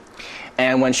turn,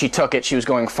 and when she took it, she was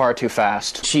going far too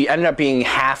fast. She ended up being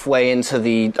halfway into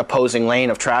the opposing lane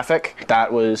of traffic.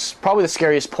 That was probably the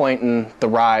scariest point in the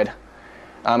ride.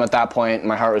 At that point,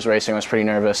 my heart was racing. I was pretty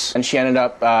nervous. And she ended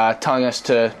up telling us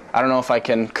to, I don't know if I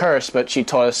can curse, but she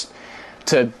told us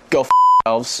to go f***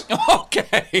 ourselves.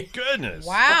 Okay. Goodness.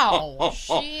 Wow.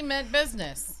 She meant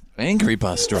business. Angry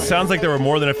bus driver. Sounds like there were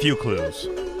more than a few clues.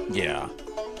 Yeah.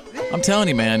 I'm telling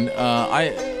you, man,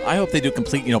 I hope they do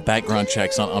complete, background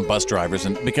checks on bus drivers,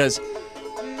 and because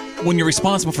when you're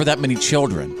responsible for that many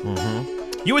children.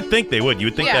 Mm-hmm. You would think they would. You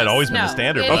would think that had always been the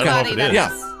standard, but I don't know if it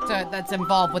is. That's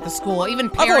involved with the school. Even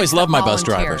parents I've always loved my bus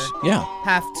drivers. Yeah.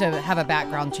 Have to have a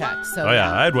background check. So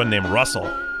I had one named Russell.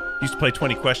 He used to play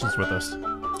 20 Questions with us.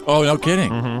 Oh, no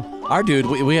kidding. Mm-hmm. Our dude,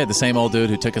 we had the same old dude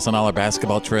who took us on all our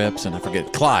basketball trips, and I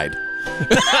forget, Clyde.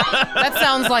 That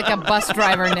sounds like a bus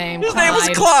driver name. His name was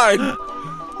Clyde.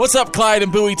 What's up, Clyde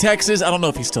in Bowie, Texas? I don't know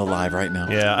if he's still alive right now.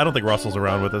 Yeah, I don't think Russell's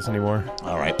around with us anymore.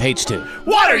 All right, page 2.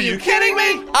 What, are you kidding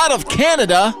me? Out of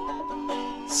Canada,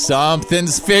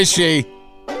 something's fishy.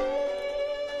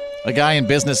 A guy in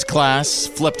business class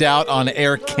flipped out on an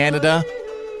Air Canada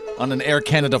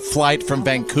flight from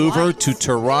Vancouver to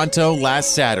Toronto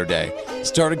last Saturday.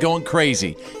 Started going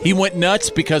crazy. He went nuts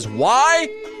because why?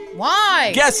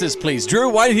 Why? Guesses, please. Drew,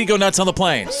 why did he go nuts on the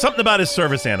plane? Something about his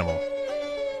service animal.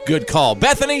 Good call.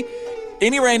 Bethany,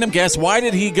 any random guess, why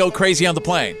did he go crazy on the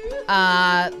plane?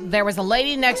 There was a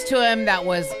lady next to him that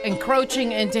was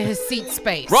encroaching into his seat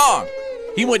space. Wrong.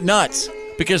 He went nuts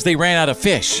because they ran out of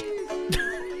fish.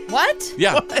 What?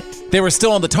 Yeah. What? They were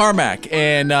still on the tarmac,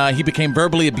 and he became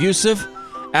verbally abusive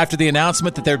after the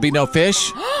announcement that there'd be no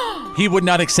fish. He would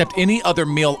not accept any other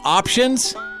meal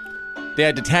options. They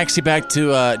had to taxi back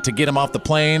to get him off the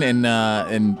plane,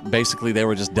 and basically they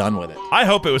were just done with it. I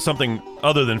hope it was something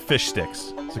other than fish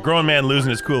sticks. It's a grown man losing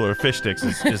his cool over fish sticks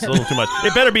is just a little too much.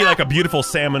 It better be like a beautiful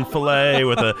salmon fillet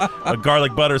with a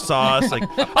garlic butter sauce. Like,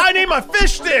 I need my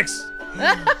fish sticks!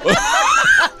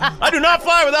 I do not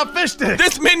fly without fish sticks.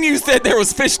 This menu said there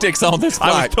was fish sticks on this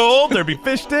flight. I was told there'd be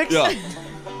fish sticks. Yeah.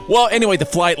 Well, anyway, the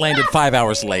flight landed 5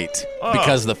 hours late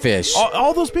because of the fish.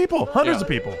 All those people, hundreds of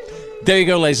people. There you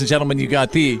go, ladies and gentlemen. You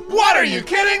got the What, are you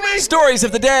kidding me? Stories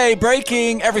of the day,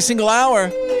 breaking every single hour.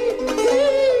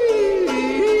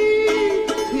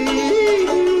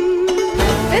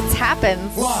 Fitz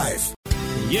happens. Live.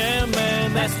 Yeah,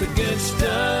 man, that's the good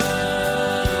stuff.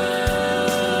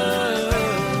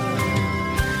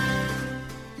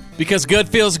 Because good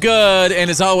feels good. And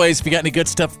as always, if you got any good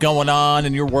stuff going on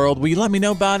in your world, will you let me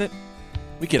know about it?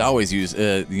 We could always use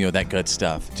that good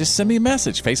stuff. Just send me a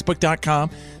message.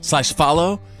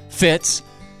 Facebook.com/follow Fitz.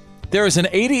 There is an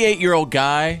 88-year-old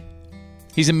guy.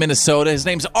 He's in Minnesota. His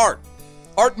name's Art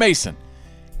Mason.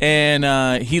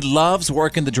 And he loves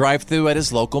working the drive-thru at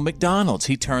his local McDonald's.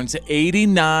 He turns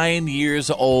 89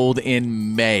 years old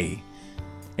in May.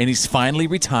 And he's finally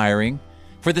retiring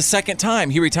for the second time.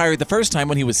 He retired the first time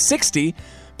when he was 60,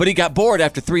 but he got bored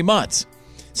after 3 months.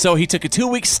 So he took a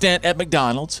 2-week stint at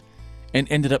McDonald's and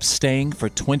ended up staying for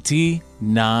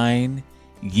 29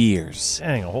 years.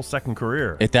 Dang, a whole second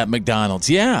career. At that McDonald's,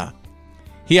 yeah.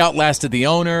 He outlasted the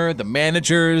owner, the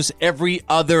managers, every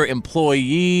other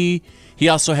employee. He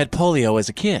also had polio as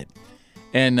a kid.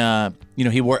 And,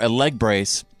 he wore a leg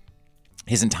brace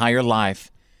his entire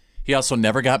life. He also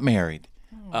never got married.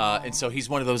 And so he's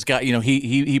one of those guys,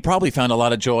 he probably found a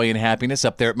lot of joy and happiness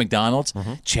up there at McDonald's,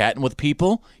 chatting with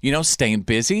people, staying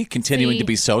busy, continuing to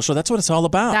be social. That's what it's all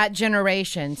about. That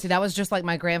generation. See, that was just like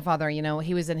my grandfather.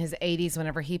 He was in his 80s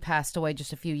whenever he passed away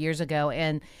just a few years ago.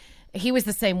 And he was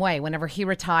the same way. Whenever he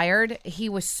retired, he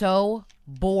was so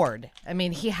bored. I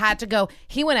mean, he had to go.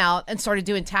 He went out and started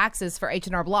doing taxes for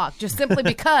H&R Block just simply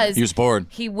because he was bored.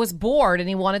 He was bored and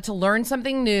he wanted to learn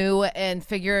something new and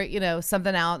figure,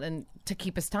 something out and to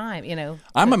keep his time,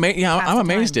 I'm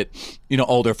amazed at,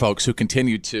 older folks who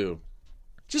continue to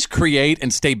just create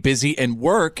and stay busy and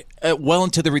work well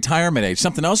into the retirement age.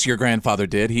 Something else your grandfather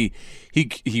did. He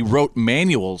wrote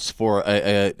manuals for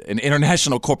an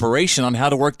international corporation on how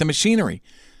to work the machinery.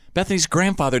 Bethany's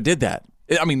grandfather did that.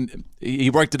 I mean, he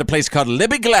worked at a place called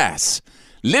Libby Glass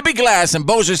in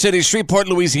Bossier City, Shreveport,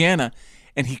 Louisiana,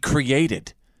 and he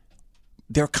created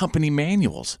their company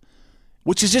manuals,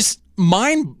 which is just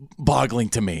mind-boggling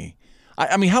to me.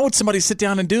 I mean, how would somebody sit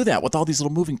down and do that with all these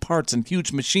little moving parts and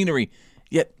huge machinery?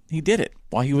 Yet he did it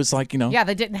while he was like, Yeah,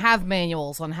 they didn't have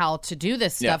manuals on how to do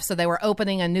this stuff, so they were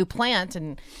opening a new plant,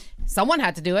 and someone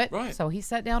had to do it. Right. So he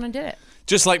sat down and did it.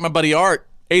 Just like my buddy Art,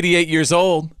 88 years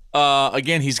old.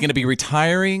 Again, he's going to be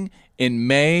retiring in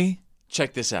May.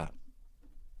 Check this out.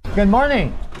 Good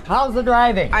morning. How's the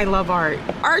driving? I love Art.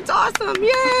 Art's awesome.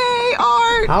 Yay,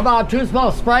 Art! How about 2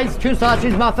 small Sprites, 2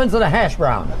 sausage muffins, and a hash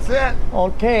brown? That's it.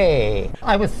 Okay.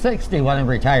 I was 60 when I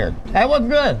retired. That was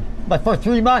good. But for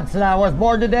 3 months, and I was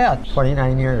bored to death.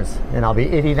 29 years, and I'll be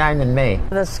 89 in May.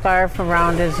 The scarf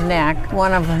around his neck,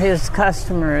 one of his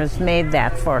customers made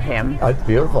that for him. That's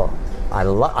beautiful.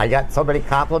 I got so many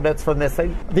compliments from this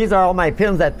thing. These are all my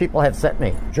pins that people have sent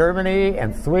me. Germany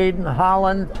and Sweden,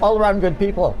 Holland, all around good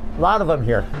people. A lot of them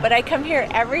here. But I come here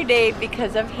every day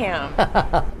because of him.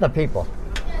 The people.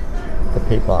 The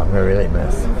people I'm going to really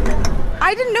miss.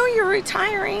 I didn't know you were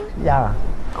retiring. Yeah.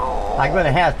 Oh. I'm going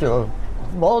to have to.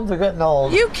 Bones are getting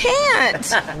old. You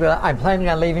can't. I'm planning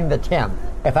on leaving the 10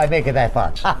 if I make it that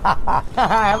far.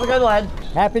 Have a good one.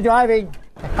 Happy driving.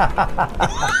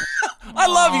 I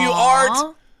love you,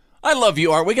 Art. I love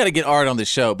you, Art. We got to get Art on the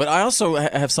show. But I also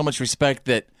have so much respect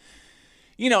that,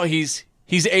 he's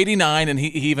 89, and he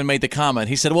even made the comment.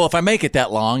 He said, well, if I make it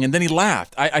that long, and then he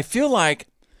laughed. I feel like,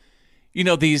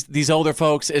 these older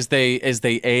folks, as they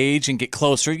age and get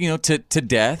closer, to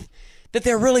death, that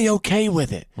they're really okay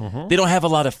with it. Mm-hmm. They don't have a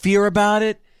lot of fear about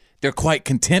it. They're quite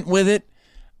content with it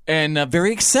and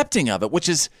very accepting of it, which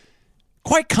is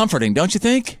quite comforting, don't you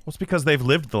think? Well, it's because they've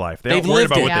lived the life. They're not worried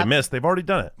about what they missed. They've already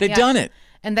done it. They've done it.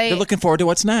 And they're looking forward to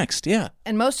what's next. Yeah.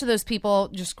 And most of those people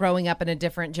just growing up in a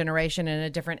different generation and a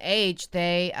different age,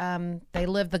 they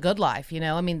live the good life,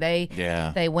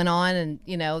 they went on and,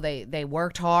 they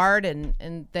worked hard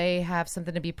and they have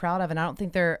something to be proud of. And I don't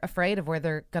think they're afraid of where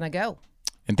they're going to go.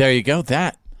 And there you go.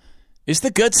 That is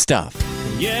the good stuff.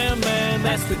 Yeah, man,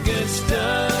 that's the good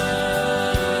stuff.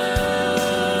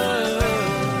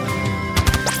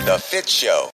 The Fitz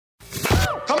Show.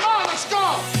 Come on, let's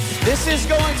go. This is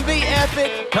going to be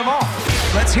epic. Come on.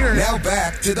 Let's hear it. Now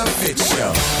back to the Fitz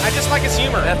Show. I just like his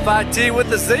humor. F-I-T with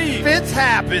the Z. Fitz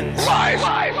happens. Live.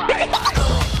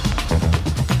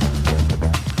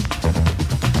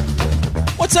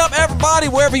 What's up, everybody?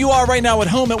 Wherever you are right now, at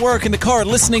home, at work, in the car,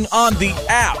 listening on the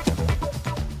app.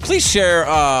 Please share,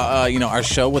 our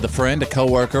show with a friend, a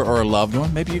coworker, or a loved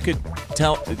one. Maybe you could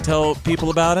tell people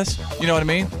about us. You know what I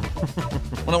mean?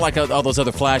 One of like all those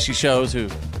other flashy shows who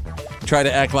try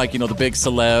to act like the big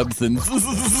celebs and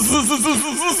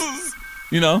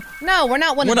No, we're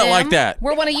not one we're of them. We're not like that.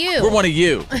 We're one of you. We're one of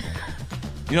you.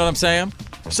 You know what I'm saying?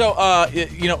 So,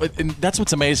 and that's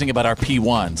what's amazing about our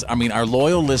P1s. I mean, our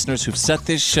loyal listeners who've set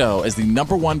this show as the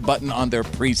number one button on their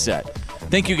preset.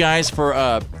 Thank you guys for,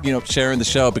 sharing the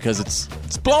show because it's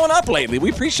blowing up lately.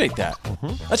 We appreciate that.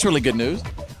 Mm-hmm. That's really good news.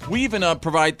 We even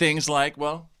provide things like,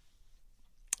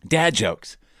 dad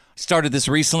jokes. Started this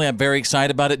recently. I'm very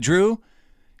excited about it. Drew,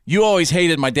 you always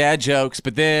hated my dad jokes,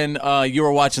 but then you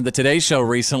were watching the Today Show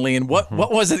recently, and what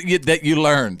was it that you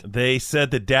learned? They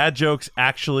said that dad jokes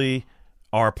actually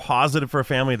are positive for a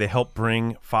family. They help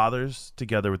bring fathers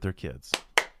together with their kids.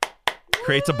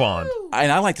 Creates a bond.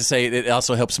 And I like to say it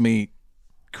also helps me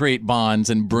create bonds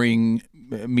and bring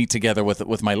me together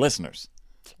with my listeners.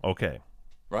 Okay.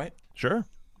 Right? Sure.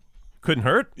 Couldn't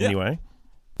hurt, anyway.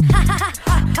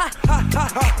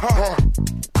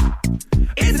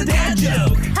 It's a dad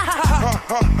joke.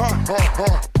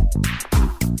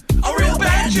 A real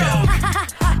bad joke.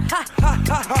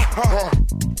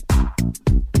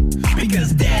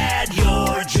 Because Dad,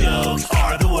 your jokes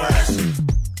are the worst.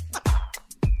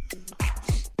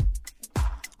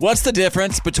 What's the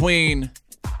difference between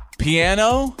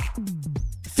piano,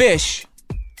 fish,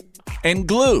 and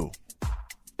glue?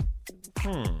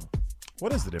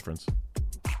 What is the difference?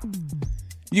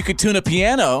 You could tune a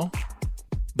piano,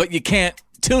 but you can't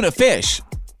tune a fish.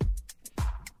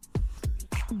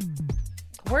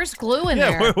 Where's glue in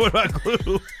there? Yeah, what about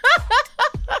glue?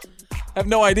 I have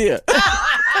no idea.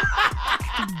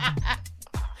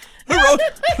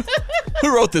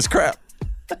 Who wrote this crap?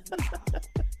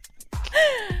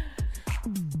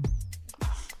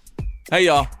 Hey,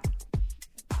 y'all.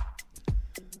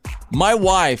 My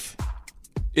wife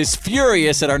is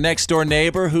furious at our next door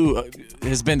neighbor who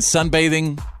has been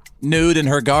sunbathing nude in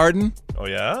her garden. Oh,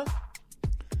 yeah?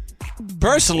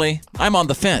 Personally, I'm on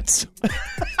the fence.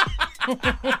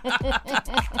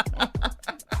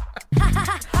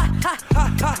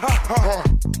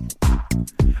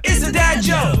 It's a dad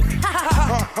joke.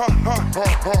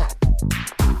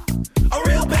 A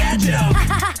real bad joke.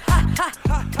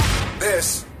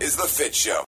 This is the Fitz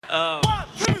Show. 1,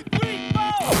 2, 3, 4.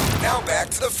 Now back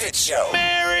to the Fitz Show.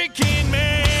 American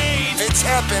made. Fitz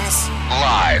happens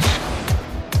live.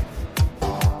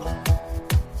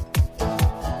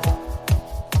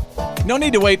 No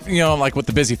need to wait, like with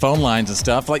the busy phone lines and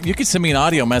stuff. Like, you could send me an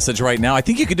audio message right now. I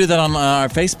think you could do that on our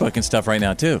Facebook and stuff right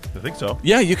now, too. I think so.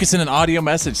 Yeah, you can send an audio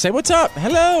message. Say, what's up?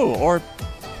 Hello. Or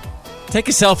take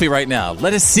a selfie right now.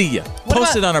 Let us see you.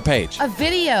 Post it on our page. A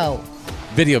video.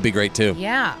 Video would be great, too.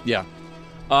 Yeah. Yeah.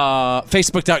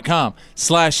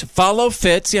 Facebook.com/follow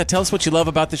Fitz. Yeah, tell us what you love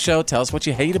about the show. Tell us what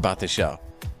you hate about the show.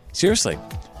 Seriously.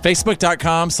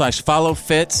 Facebook.com/follow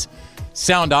Fitz.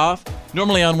 Sound off.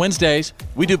 Normally on Wednesdays,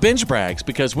 we do binge brags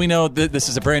because we know that this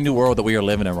is a brand new world that we are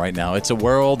living in right now. It's a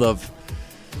world of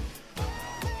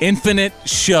infinite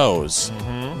shows,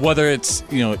 whether it's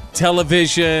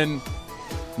television,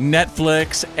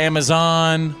 Netflix,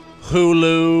 Amazon,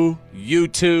 Hulu,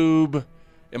 YouTube.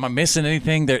 Am I missing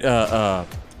anything? There,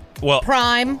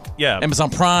 Prime. Yeah.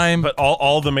 Amazon Prime. But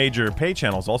all the major pay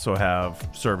channels also have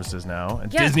services now.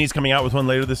 And Disney's coming out with one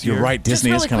later this year. You're right.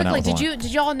 Disney Just is coming quickly, out with one.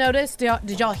 did y'all notice?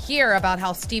 Did y'all hear about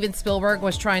how Steven Spielberg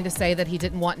was trying to say that he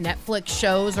didn't want Netflix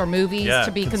shows or movies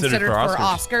to be considered for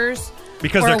Oscars?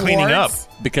 Because they're cleaning up.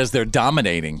 Because they're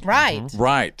dominating. Right.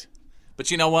 Right. But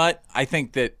you know what? I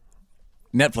think that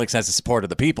Netflix has the support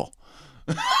of the people.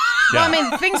 Well, I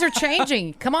mean, things are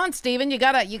changing. Come on, Steven, you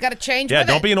gotta change. Yeah, with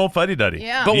don't it. be an old fuddy-duddy.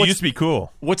 Yeah. But you used to be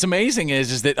cool. What's amazing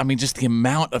is that just the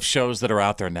amount of shows that are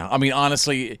out there now. I mean,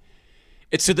 honestly,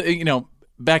 it's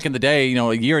back in the day,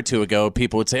 a year or two ago,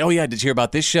 people would say, "Oh yeah, did you hear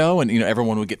about this show?" And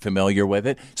everyone would get familiar with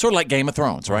it, sort of like Game of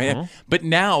Thrones, right? But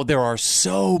now there are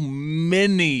so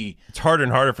many. It's harder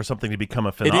and harder for something to become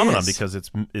a phenomenon because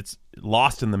it's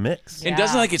lost in the mix. And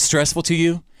doesn't it get stressful to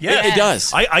you? Yeah, it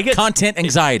does. I get content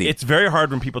anxiety. It's very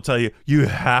hard when people tell you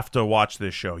have to watch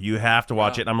this show. You have to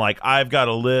watch it. And I'm like, I've got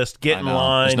a list. Get in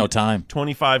line. There's no time.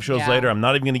 25 shows later, I'm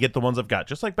not even going to get the ones I've got.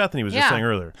 Just like Bethany was just saying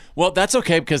earlier. Well, that's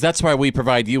okay because that's why we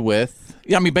provide you with.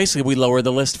 Yeah, I mean, basically, we lower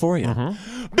the list for you.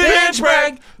 Binge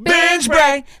brag, binge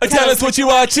brag. Tell us what you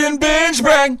watching. Binge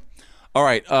brag. All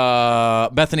right,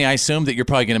 Bethany, I assume that you're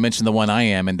probably going to mention the one I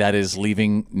am, and that is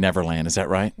Leaving Neverland. Is that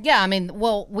right? Yeah, I mean,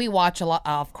 well, we watch a lot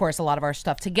of our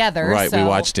stuff together. Right, so, we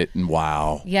watched it, and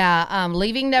wow. Yeah,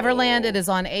 Leaving Neverland. It is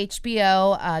on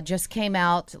HBO. Just came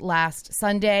out last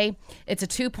Sunday. It's a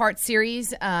 2-part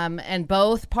series, and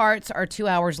both parts are 2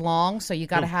 hours long, so you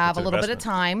got to have a little bit of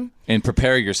time. And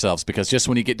prepare yourselves because just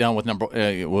when you get done with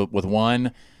with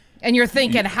one. And you're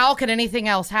thinking, how could anything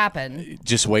else happen?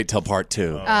 Just wait till part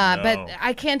 2. But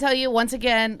I can tell you, once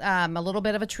again, a little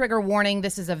bit of a trigger warning.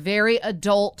 This is a very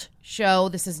adult show.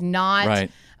 This is not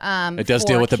right. It does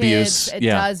deal with kids. abuse. It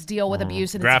does deal with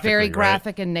abuse, and it's very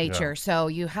graphic in nature. Yeah. So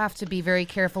you have to be very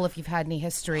careful if you've had any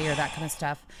history or that kind of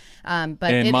stuff.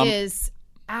 But and it is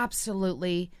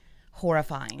absolutely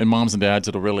horrifying. And moms and dads,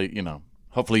 it'll really,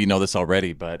 hopefully you know this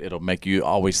already, but it'll make you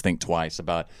always think twice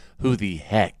about who the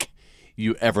heck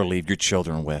you ever leave your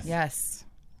children with. Yes.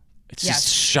 It's just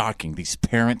shocking. These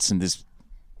parents and this.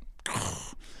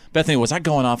 Bethany, was I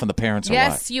going off on the parents or what?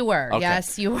 Yes, you were. Okay.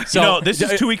 Yes, you were. So, this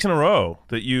is 2 weeks in a row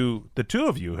that the two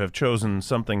of you have chosen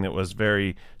something that was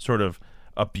very sort of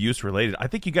abuse related. I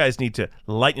think you guys need to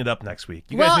lighten it up next week.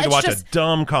 You guys need to watch a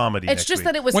dumb comedy It's next just week.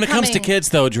 that it was when it comes to kids,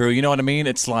 though, Drew, you know what I mean?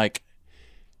 It's like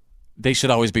they should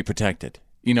always be protected.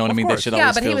 You know what I mean? They should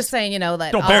always but he was saying,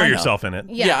 that don't bury yourself in it.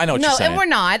 Yeah, I know what you're saying. No, and we're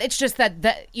not. It's just that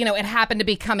it happened to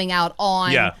be coming out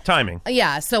on. Yeah, timing.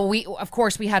 Yeah, so we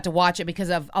had to watch it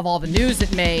because of all the news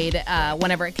it made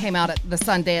whenever it came out at the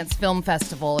Sundance Film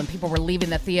Festival, and people were leaving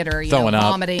the theater,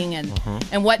 vomiting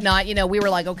and whatnot. We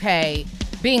were like, okay,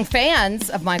 being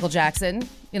fans of Michael Jackson,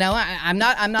 I'm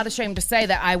not ashamed to say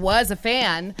that I was a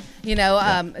fan.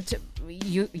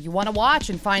 You want to watch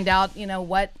and find out,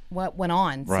 what went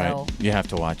on. Right. So. You have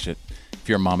to watch it if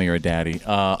you're a mommy or a daddy.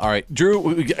 All right,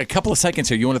 Drew, a couple of seconds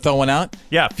here. You want to throw one out?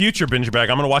 Yeah, future binge bag.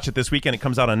 I'm going to watch it this weekend. It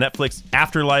comes out on Netflix.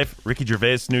 Afterlife, Ricky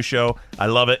Gervais' new show. I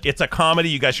love it. It's a comedy.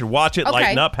 You guys should watch it. Okay.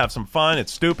 Lighten up. Have some fun.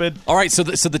 It's stupid. All right, so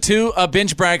the two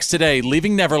binge brags today,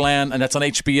 Leaving Neverland, and that's on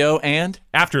HBO, and?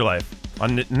 Afterlife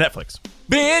on Netflix.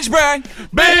 Binge brag,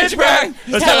 binge brag.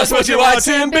 Tell us what you're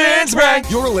watching, binge brag.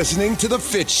 You're listening to The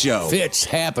Fitz Show. Fitz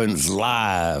happens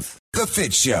live. The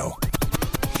Fitz Show.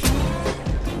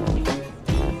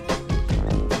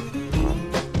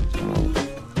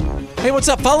 Hey, what's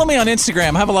up? Follow me on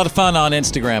Instagram. I have a lot of fun on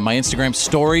Instagram. My Instagram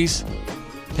stories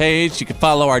page. You can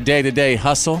follow our day-to-day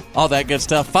hustle, all that good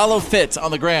stuff. Follow Fitz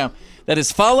on the gram. That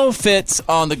is follow Fitz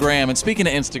on the gram. And speaking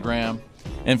of Instagram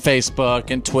and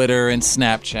Facebook and Twitter and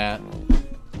Snapchat,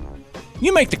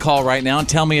 you make the call right now and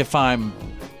tell me if I'm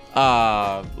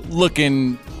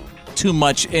looking too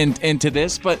much into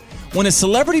this. But when a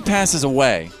celebrity passes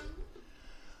away,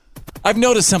 I've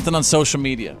noticed something on social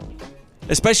media,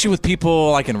 especially with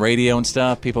people like in radio and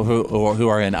stuff, people who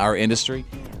are in our industry.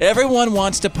 Everyone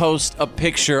wants to post a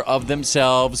picture of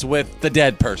themselves with the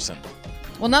dead person.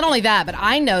 Well, not only that, but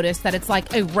I noticed that it's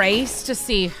like a race to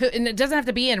see who, and it doesn't have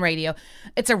to be in radio.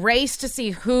 It's a race to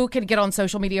see who can get on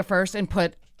social media first and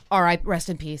put, all right, rest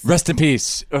in peace. Rest in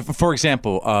peace. For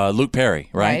example, Luke Perry,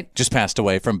 right? Just passed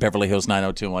away from Beverly Hills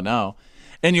 90210.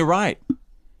 And you're right.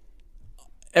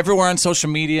 everywhere on social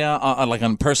media, like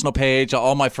on personal page,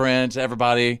 all my friends,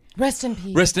 everybody. Rest in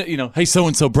peace. Hey,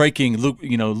 so-and-so breaking,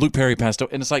 Luke Perry passed away.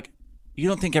 And it's like, you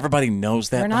don't think everybody knows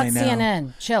that by now? You're not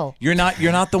CNN. Chill. You're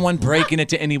not the one breaking it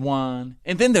to anyone.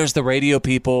 And then there's the radio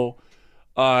people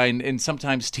and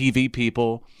sometimes TV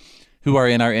people who are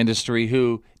in our industry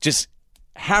who just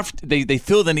they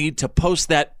feel the need to post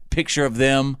that picture of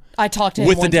them I talked to him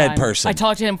with one the dead time. person. I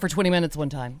talked to him for 20 minutes one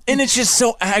time. And it's just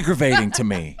so aggravating to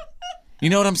me. You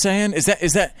know what I'm saying? Is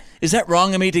that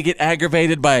wrong of me to get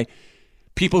aggravated by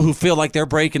people who feel like they're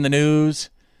breaking the news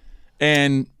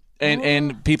and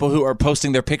people who are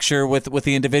posting their picture with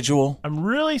the individual? I'm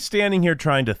really standing here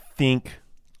trying to think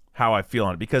how I feel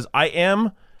on it because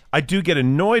I do get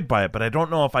annoyed by it, but I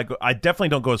don't know if I definitely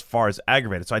don't go as far as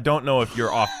aggravated. So I don't know if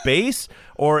you're off base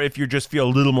or if you just feel a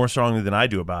little more strongly than I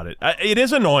do about it. It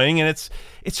is annoying, and it's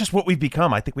just what we've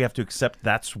become. I think we have to accept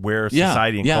that's where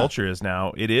society and culture is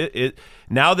now.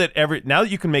 Now that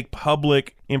you can make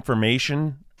public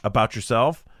information about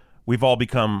yourself, we've all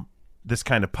become this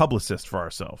kind of publicist for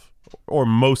ourselves, or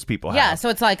most people have. Yeah, so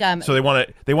it's like so they want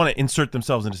to insert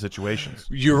themselves into situations.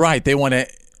 You're right. They want to.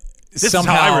 This is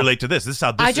how I relate to this. This is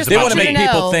how this is. They want to make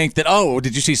people think that, oh,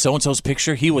 did you see so-and-so's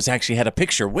picture? He actually had a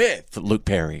picture with Luke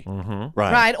Perry. Mm-hmm.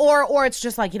 Right. Or it's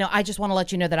just like, I just want to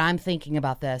let you know that I'm thinking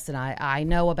about this and I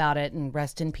know about it and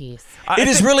rest in peace. It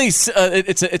is really,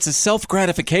 it's a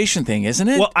self-gratification thing, isn't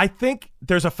it? Well, I think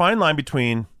there's a fine line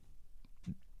between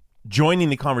joining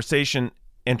the conversation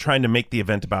and trying to make the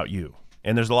event about you.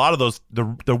 And there's a lot of those,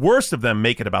 the worst of them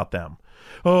make it about them.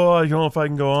 Oh, I don't know if I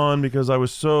can go on because I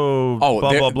was so blah,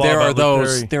 blah, blah. There are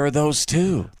those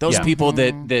too. Those people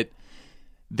that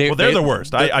they're the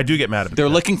worst. I do get mad at them. They're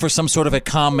looking for some sort of a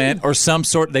comment or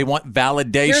they want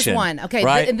validation. Here's one. Okay,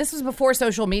 right? And this was before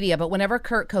social media, but whenever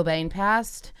Kurt Cobain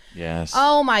passed, yes.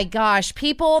 Oh my gosh,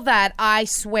 people that I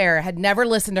swear had never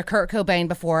listened to Kurt Cobain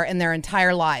before in their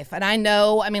entire life. And I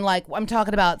know, I'm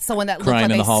talking about someone that looked like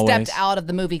they stepped out of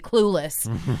the movie Clueless.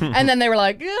 And then they were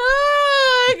like, Kurt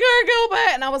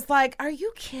Cobain. And I was like, are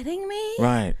you kidding me?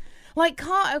 Right. Like,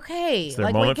 okay. It's their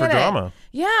like, moment for drama.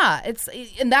 Yeah.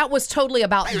 And that was totally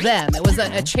about them. It was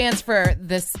a chance for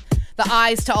the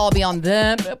eyes to all be on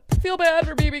them. I feel bad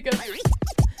for me because,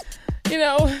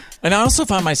 And I also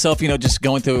find myself, just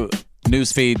going through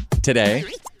newsfeed today,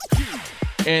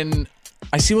 and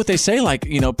I see what they say, like,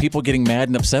 people getting mad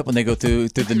and upset when they go through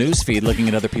the newsfeed looking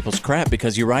at other people's crap,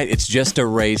 because you're right, it's just a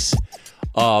race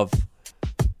of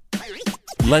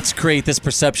let's create this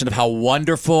perception of how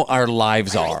wonderful our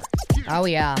lives are. Oh,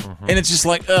 yeah. Mm-hmm. And it's just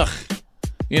like, ugh,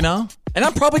 And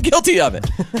I'm probably guilty of it.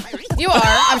 You are.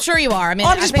 I'm sure you are. I mean,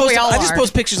 I just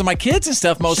post pictures of my kids and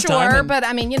stuff most of the time. Sure, but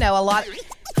a lot.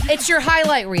 It's your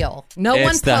highlight reel.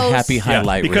 It's the happy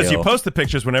highlight reel. Because you post the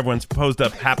pictures when everyone's posed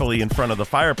up happily in front of the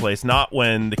fireplace, not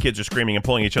when the kids are screaming and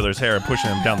pulling each other's hair and pushing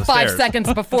them down the stairs. 5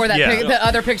 seconds before that the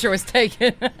other picture was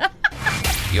taken.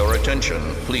 Your attention,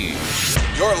 please.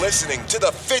 You're listening to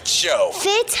The Fitz Show.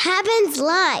 Fitz happens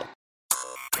live.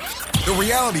 The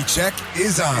reality check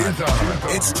is on.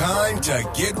 It's time to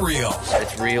get real.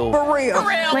 It's real. For real.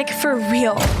 Like for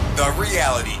real. The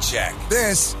reality check.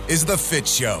 This is The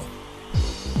Fitz Show.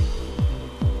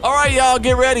 All right, y'all,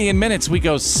 get ready. In minutes, we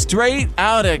go straight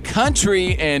out of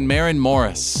country, and Maren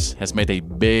Morris has made a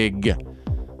big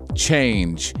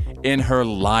change in her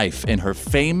life, and her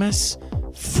famous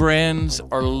friends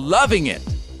are loving it.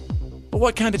 But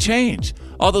what kind of change?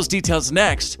 All those details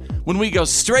next when we go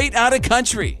straight out of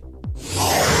country.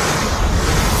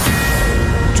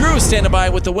 Drew standing by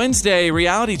with the Wednesday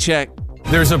reality check.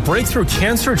 There's a breakthrough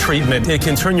cancer treatment. It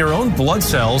can turn your own blood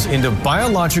cells into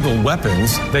biological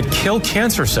weapons that kill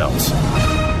cancer cells.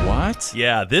 What?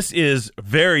 Yeah, this is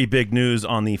very big news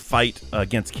on the fight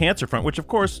against cancer front, which, of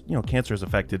course, cancer has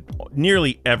affected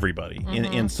nearly everybody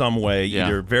in some way,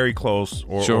 either very close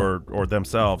or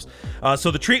themselves.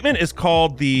 So the treatment is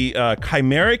called the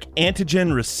chimeric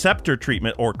antigen receptor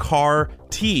treatment, or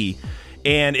CAR-T.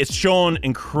 And it's shown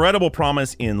incredible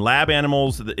promise in lab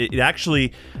animals. It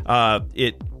actually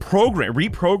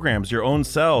reprograms your own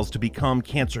cells to become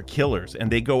cancer killers,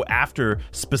 and they go after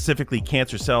specifically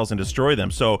cancer cells and destroy them.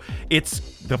 So it's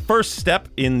the first step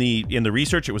in the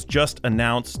research. It was just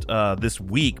announced this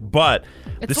week, but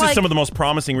this is some of the most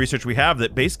promising research we have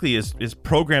that basically is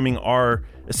programming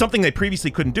something they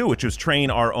previously couldn't do, which was train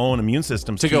our own immune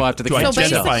systems to go after the cancer.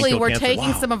 So basically, we're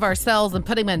taking some of our cells and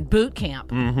putting them in boot camp.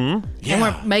 Mm-hmm. Yeah. And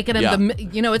we're making them,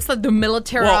 it's the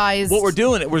demilitarized. Well, what we're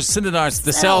doing, we're sending the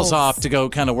cells off to go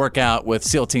kind of work out with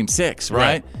SEAL Team 6,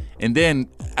 right? And then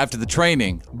after the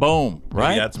training, boom,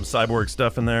 right? You add some cyborg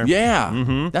stuff in there.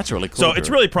 Yeah. That's really cool. So it's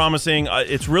really promising.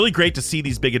 It's really great to see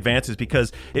these big advances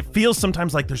because it feels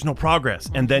sometimes like there's no progress.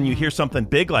 And then you hear something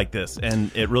big like this,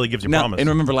 and it really gives you promise. And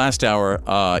remember last hour,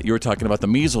 you were talking about the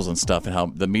measles and stuff and how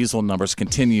the measles numbers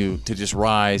continue to just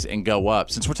rise and go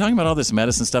up. Since we're talking about all this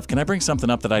medicine stuff, can I bring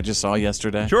something up that I just saw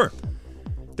yesterday? Sure.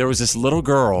 There was this little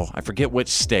girl, I forget which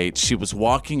state, she was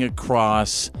walking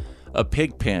across a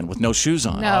pig pen with no shoes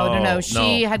on. No.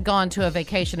 She had gone to a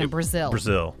vacation in Brazil.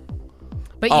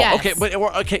 But yes.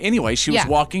 Okay, anyway, she was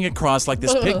walking across like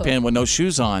this pig pen with no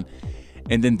shoes on,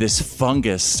 and then this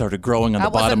fungus started growing on the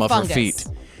bottom of her feet.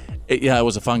 It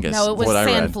was a fungus. No, it was sand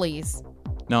sand fleas.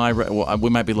 No, I read. Well, we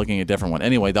might be looking at a different one.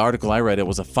 Anyway, the article I read, it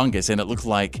was a fungus, and it looked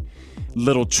like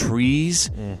little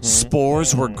trees.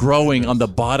 Spores were growing on the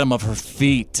bottom of her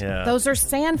feet. Yeah. Those are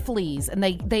sand fleas, and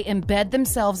they embed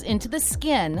themselves into the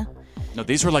skin. No,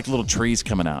 these were like little trees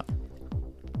coming out.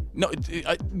 No,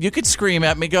 you could scream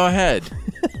at me. Go ahead.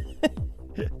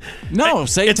 No,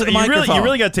 say it to the microphone. You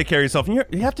really got to take care of yourself. And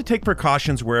you have to take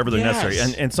precautions wherever they're necessary.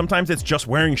 And sometimes it's just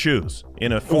wearing shoes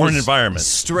in a foreign environment.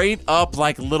 Straight up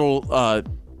like little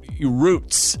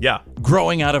roots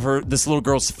growing out of this little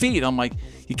girl's feet. I'm like,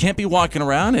 you can't be walking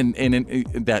around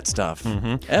in that stuff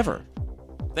ever.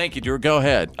 Thank you, Drew. Go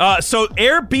ahead. So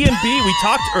Airbnb, we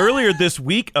talked earlier this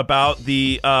week about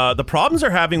the problems they're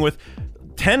having with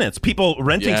tenants, people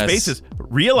renting spaces,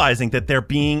 realizing that they're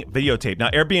being videotaped. Now,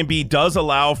 Airbnb does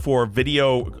allow for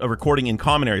video recording in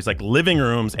common areas like living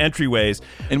rooms, entryways.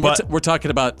 And we're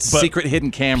talking about secret hidden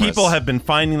cameras. People have been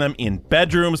finding them in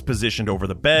bedrooms, positioned over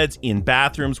the beds, in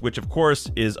bathrooms, which of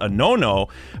course is a no-no.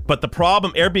 But the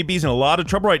problem, Airbnb's in a lot of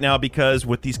trouble right now because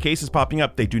with these cases popping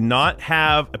up, they do not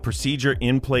have a procedure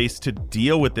in place to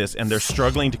deal with this, and they're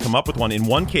struggling to come up with one. In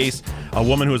one case, a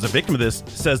woman who was a victim of this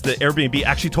says that Airbnb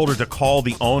actually told her to call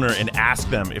the owner and ask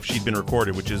them if she'd been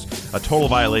recorded, which is a total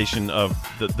violation of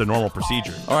the normal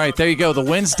procedure. All right, there you go. The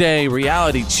Wednesday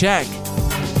reality check.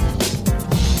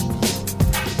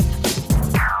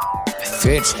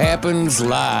 Fitz happens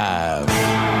live.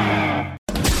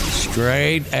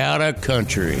 Straight out of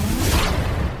country.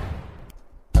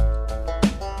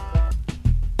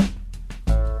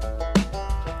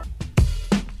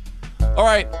 All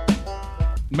right.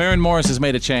 Maren Morris has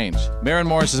made a change. Maren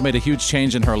Morris has made a huge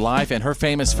change in her life, and her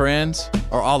famous friends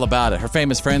are all about it. Her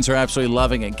famous friends are absolutely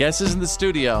loving it. Guess is in the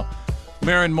studio.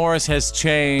 Maren Morris has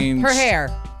changed her hair.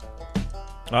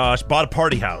 She bought a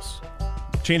party house.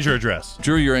 Change her address.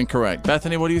 Drew, you're incorrect.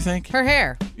 Bethany, what do you think? Her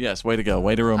hair. Yes, way to go.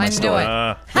 Way to ruin my Way story.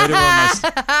 to ruin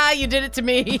my You did it to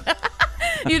me.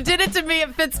 You did it to me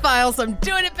at Fitz Files, so I'm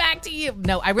doing it back to you.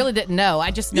 No, I really didn't know.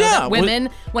 I just know that women,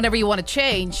 whenever you want to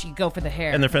change, you go for the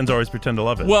hair. And their friends always pretend to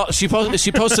love it. Well, she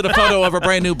posted a photo of her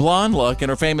brand new blonde look, and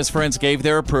her famous friends gave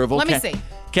their approval. Let me see.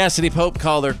 Cassidy Pope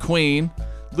called her queen.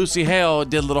 Lucy Hale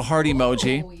did a little heart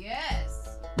emoji. Oh,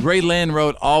 yes. Ray Lynn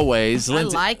wrote always. I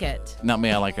like it. Not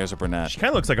me, I like her as a brunette. She kind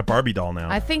of looks like a Barbie doll now.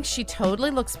 I think she totally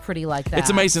looks pretty like that. It's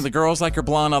amazing. The girls like her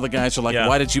blonde. All the guys are like,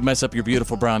 why did you mess up your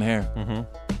beautiful brown hair? Mm-hmm.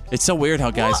 It's so weird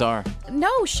how guys are. No,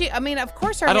 of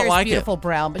course her hair is beautiful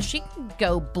brown, but she can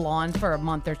go blonde for a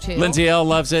month or two. Lindsay L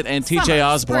loves it, and TJ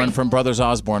Osborne from Brothers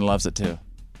Osborne loves it too.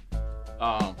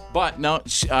 But no,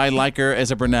 I like her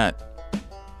as a brunette.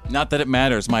 Not that it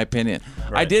matters, my opinion.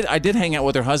 Right. I did hang out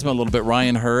with her husband a little bit,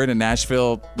 Ryan Hurd, in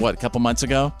Nashville. A couple months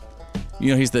ago.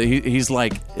 You know, he's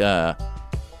like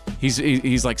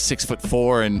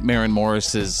 6'4", and Maren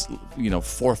Morris is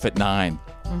 4'9".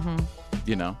 Mm-hmm.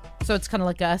 You know. So it's kind of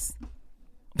like us.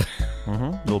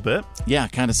 A little bit. Yeah,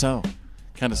 kind of so,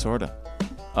 kind of sorta.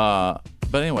 But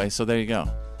anyway, so there you go.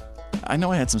 I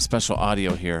know I had some special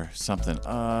audio here. Something.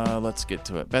 Let's get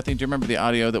to it. Bethany, do you remember the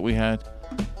audio that we had?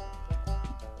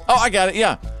 Oh, I got it.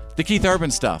 Yeah, the Keith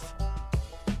Urban stuff.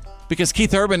 Because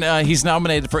Keith Urban, he's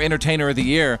nominated for Entertainer of the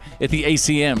Year at the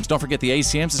ACMs. Don't forget, the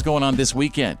ACMs is going on this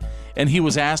weekend. And he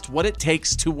was asked what it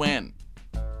takes to win.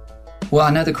 Well,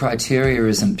 I know the criteria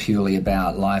isn't purely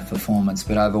about live performance,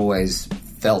 but I've always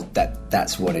felt that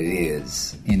that's what it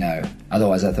is,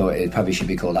 Otherwise, I thought it probably should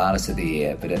be called Artist of the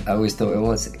Year, but I always thought it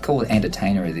was called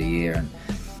Entertainer of the Year. And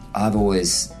I've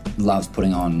always loved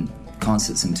putting on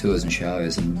concerts and tours and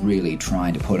shows and really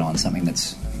trying to put on something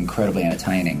that's incredibly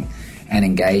entertaining and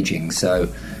engaging. So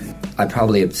I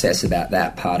probably obsess about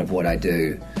that part of what I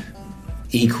do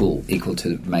equal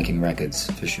to making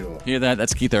records, for sure. Hear that?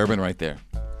 That's Keith Urban right there.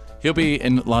 He'll be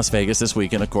in Las Vegas this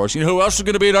weekend, of course. You know who else is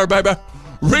going to be there, baby?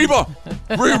 Reba!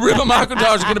 Reba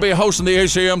McEntire is going to be hosting the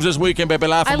ACMs this weekend, baby,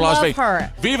 live from Las Vegas. I love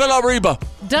her. Viva la Reba!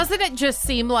 Doesn't it just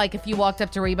seem like if you walked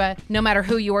up to Reba, no matter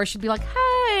who you were, she'd be like,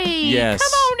 hey, Hey, Yes.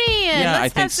 come on in. Yeah, Let's I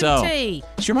think have some so. tea.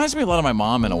 She reminds me a lot of my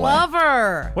mom in a way. Love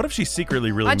her. What if she's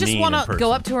secretly really I just mean want in to person?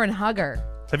 go up to her and hug her.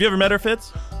 Have you ever met her,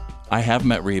 Fitz? I have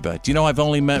met Reba. Do you know I've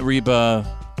only met Reba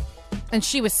And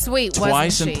she was sweet, twice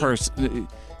wasn't she? in person?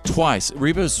 Twice.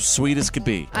 Reba's sweet as could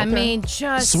be. I mean,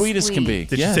 just Sweet as can be.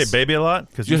 Did Yes. she say baby a lot?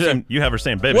 Because you have her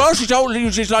saying baby. Well, she told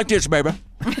you she's like this, baby.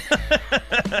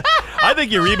 I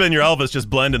think your Reba and your Elvis just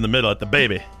blend in the middle at the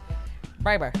baby.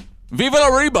 Baby. Viva la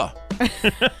Reba.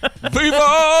 Viva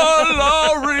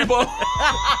la Reba.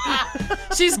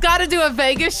 She's got to do a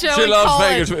Vegas show. She and loves call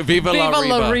Vegas. it Viva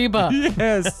la Reba. Reba.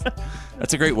 Yes.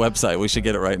 That's a great website. We should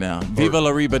get it right now.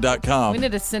 VivaLaReba.com. We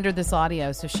need to send her this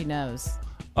audio so she knows.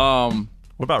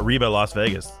 What about Reba Las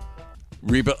Vegas?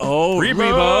 Reba Reba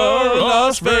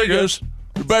Las Vegas.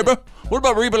 Baby. What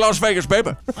about Reba Las Vegas,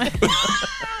 baby?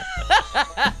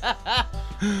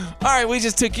 All right, we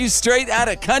just took you straight out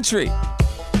of country.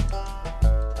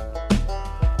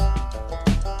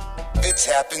 It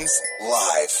happens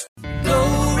live.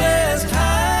 Go rest high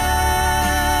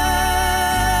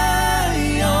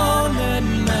on that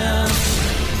mountain.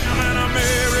 I'm an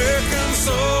American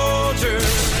soldier.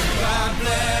 God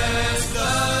bless the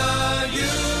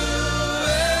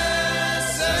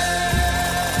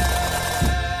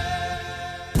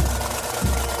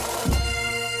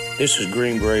USA. This is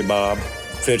Green Beret Bob.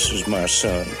 Fitz is my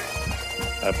son.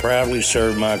 I proudly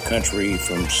served my country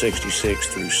from 66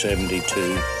 through 72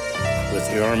 with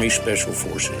the Army Special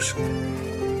Forces.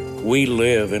 We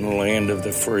live in a land of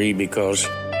the free because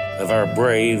of our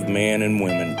brave men and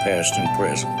women, past and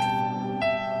present.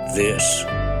 This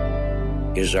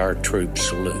is our troop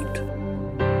salute.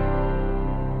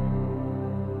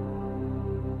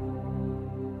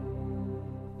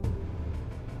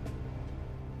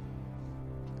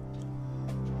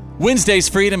 Wednesday's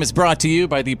Freedom is brought to you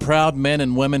by the proud men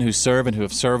and women who serve and who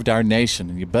have served our nation.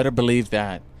 And you better believe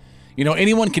that. You know,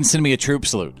 anyone can send me a troop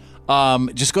salute.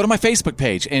 Just go to my Facebook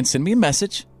page and send me a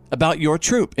message about your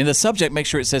troop. In the subject, make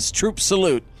sure it says troop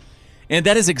salute. And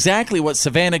that is exactly what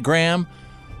Savannah Graham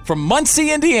from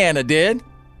Muncie, Indiana did.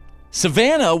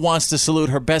 Savannah wants to salute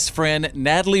her best friend,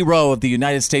 Natalie Rowe of the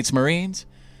United States Marines.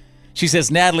 She says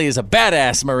Natalie is a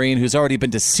badass Marine who's already been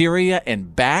to Syria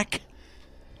and back.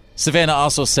 Savannah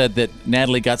also said that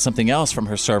Natalie got something else from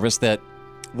her service that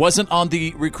wasn't on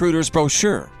the recruiter's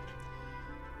brochure.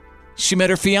 She met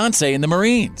her fiancé in the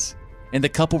Marines, and the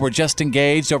couple were just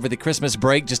engaged over the Christmas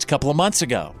break just a couple of months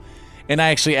ago. And I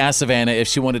actually asked Savannah if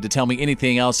she wanted to tell me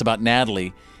anything else about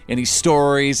Natalie, any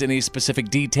stories, any specific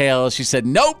details. She said,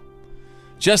 nope,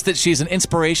 just that she's an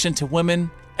inspiration to women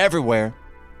everywhere,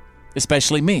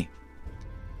 especially me.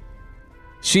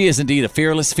 She is indeed a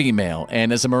fearless female,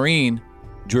 and as a Marine,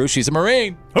 Drew, she's a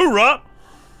Marine. Hoorah!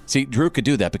 See, Drew could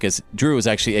do that because Drew is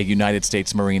actually a United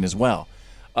States Marine as well.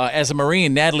 As a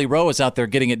Marine, Natalie Rowe is out there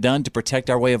getting it done to protect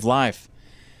our way of life.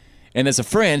 And as a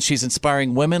friend, she's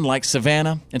inspiring women like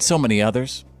Savannah and so many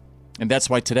others. And that's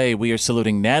why today we are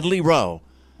saluting Natalie Rowe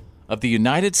of the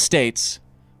United States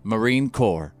Marine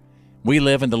Corps. We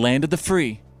live in the land of the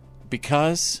free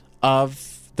because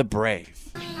of the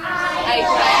brave. I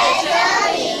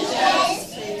pledge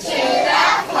allegiance to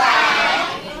the flag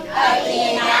of the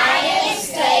United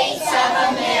States of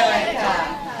America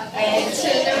and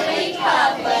to the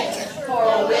republic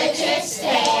for which it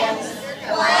stands,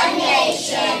 one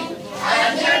nation,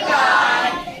 under God,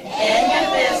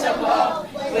 indivisible,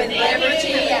 with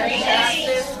liberty and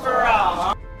justice for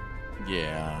all.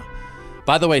 Yeah.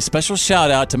 By the way, special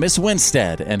shout out to Miss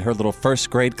Winstead and her little first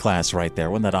grade class right there.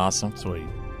 Wasn't that awesome? Sweet.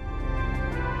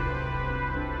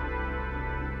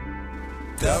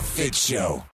 The Fitz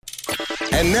Show.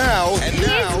 And now,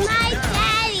 Here's my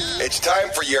daddy. it's time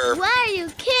for your Why are you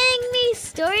kidding me?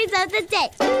 Stories of the day.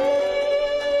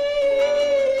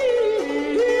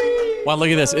 Wow, look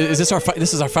at this. Is this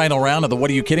this is our final round of the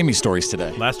What Are You Kidding Me stories today.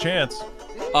 Last chance.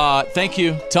 Thank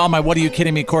you to all my What Are You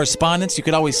Kidding Me correspondents. You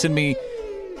could always send me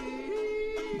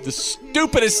the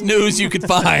stupidest news you could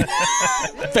find.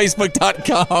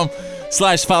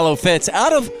 Facebook.com/follow Fitz.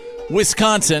 Out of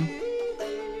Wisconsin,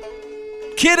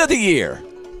 Kid of the Year.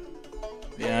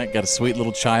 Yeah, I got a sweet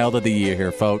little child of the year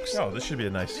here, folks. Oh, this should be a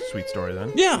nice, sweet story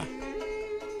then. Yeah.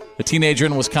 A teenager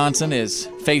in Wisconsin is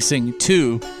facing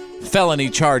 2 felony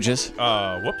charges.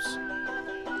 Whoops.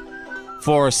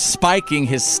 For spiking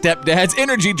his stepdad's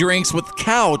energy drinks with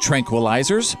cow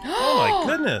tranquilizers. Oh my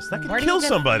goodness, that could kill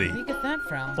somebody. Where did you get that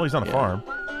from? Well, he's on a farm.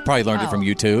 Probably learned it from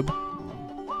YouTube.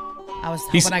 I was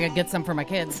hoping I could get some for my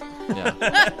kids.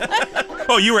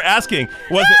 Oh, you were asking,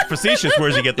 was it facetious? Where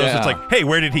did he get those? Yeah. It's like, hey,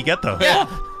 where did he get those? Yeah.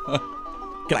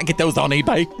 Can I get those on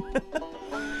eBay?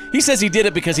 He says he did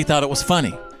it because he thought it was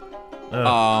funny. You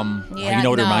know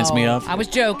what it reminds me of? I was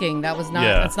joking. That was not.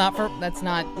 Yeah. That's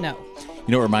not. No.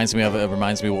 You know what it reminds me of? It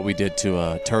reminds me of what we did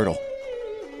to Turtle.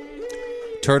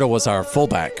 Turtle was our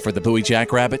fullback for the Bowie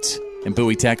Jackrabbits in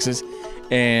Bowie, Texas.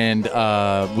 And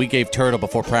we gave Turtle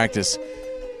before practice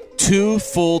 2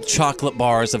 full chocolate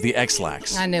bars of the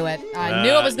X-Lax. I knew it. I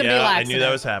knew it was going to be lax. I knew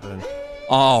that was happening.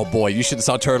 Oh, boy. You should have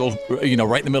saw Turtle, right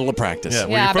in the middle of practice. Yeah,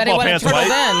 were your football pants white?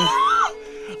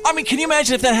 I mean, can you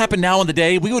imagine if that happened now in the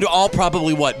day? We would all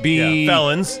probably, be...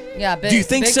 felons. Yeah, do you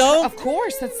think so? Of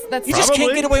course. That's you just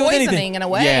can't get away with anything. Poisoning in a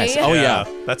way. Yes. Oh, yeah.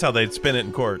 That's how they'd spin it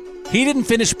in court. He didn't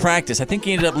finish practice. I think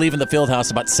he ended up leaving the field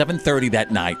house about 7:30 that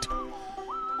night.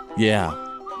 Yeah.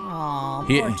 Aw,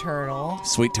 poor Turtle.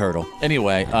 Sweet Turtle.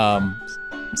 Anyway,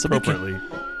 appropriately,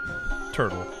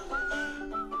 Turtle.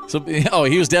 So,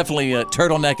 he was definitely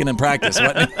turtlenecking in practice,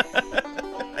 wasn't he?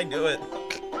 I knew it.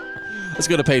 Let's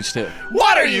go to page 2.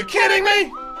 What, are you kidding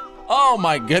me? Oh,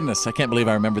 my goodness. I can't believe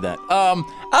I remember that.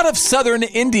 Out of southern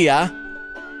India,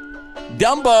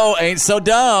 Dumbo ain't so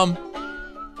dumb.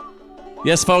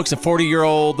 Yes, folks, a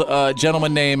 40-year-old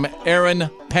gentleman named Aaron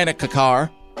Panikakar.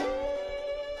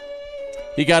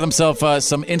 He got himself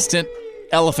some instant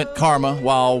elephant karma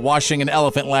while washing an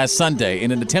elephant last Sunday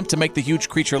in an attempt to make the huge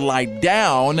creature lie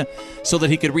down so that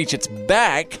he could reach its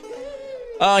back.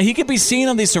 He could be seen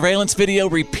on the surveillance video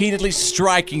repeatedly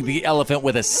striking the elephant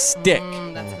with a stick.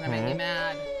 That's going to make me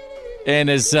mad. And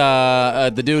as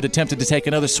the dude attempted to take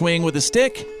another swing with the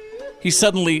stick, he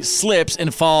suddenly slips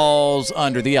and falls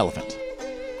under the elephant.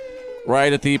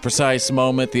 Right at the precise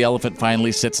moment, the elephant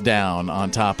finally sits down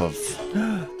on top of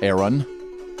Aaron.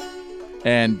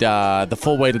 And the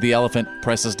full weight of the elephant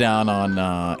presses down on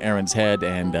Aaron's head,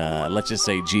 and let's just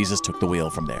say Jesus took the wheel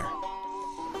from there.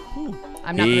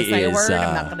 I'm not going to say a word.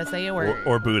 I'm not going to say a word.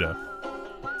 Or Buddha.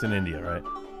 It's in India, right?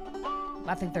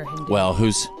 I think they're Hindu. Well,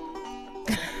 who's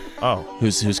I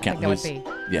think that would be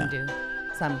yeah. Hindu.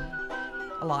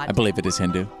 A lot. I believe it is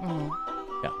Hindu. Mm-hmm.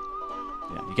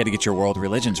 Yeah, you got to get your world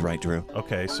religions right, Drew.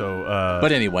 Okay, so...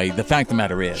 but anyway, the fact of the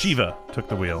matter is... Shiva took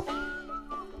the wheel.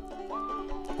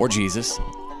 Or Jesus.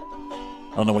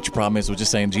 I don't know what your problem is with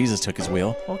just saying Jesus took his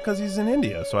wheel. Well, because he's in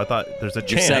India, so I thought there's a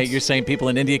chance... You're saying people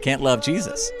in India can't love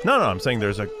Jesus. No, I'm saying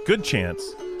there's a good chance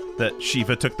that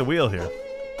Shiva took the wheel here.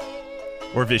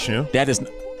 Or Vishnu. That is...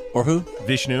 Or who?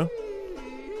 Vishnu.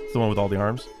 It's the one with all the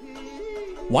arms.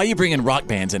 Why are you bringing rock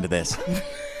bands into this?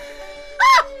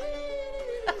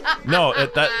 No,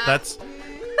 that's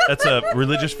a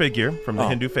religious figure from the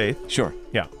Hindu faith. Sure.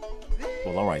 Yeah.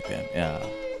 Well, all right then. Yeah.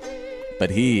 But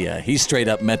he straight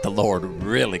up met the Lord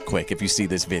really quick. If you see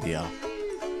this video,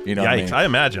 you know. Yeah, what I mean? I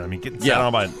imagine. I mean, getting sat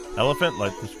on by an elephant,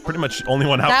 like, there's pretty much only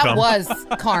one outcome. That was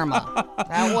karma.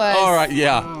 That was. All right.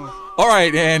 Yeah. All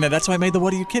right, and that's why I made the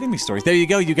 "What Are You Kidding Me" stories. There you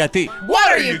go. You got the "What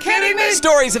Are You Kidding Me"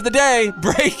 stories of the day,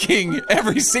 breaking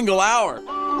every single hour.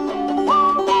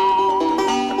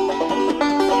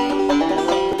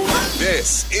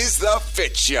 This is the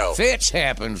Fitz Show. Fitz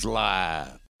happens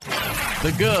live.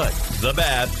 The good, the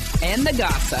bad, and the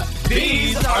gossip.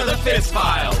 These are the Fitz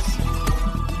Files.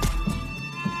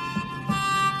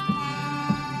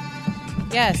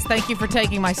 Yes, thank you for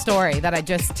taking my story that I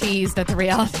just teased at the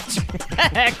reality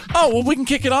check. Oh, well, we can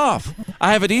kick it off.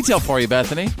 I have a detail for you,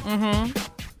 Bethany. Mm-hmm.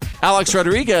 Alex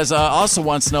Rodriguez also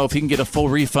wants to know if he can get a full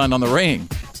refund on the ring.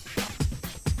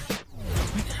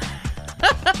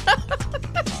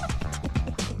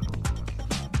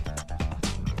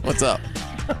 What's up?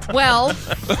 Well,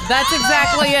 that's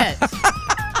exactly it.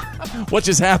 What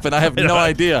just happened? I have no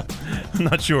idea. I'm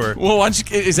not sure. Well, why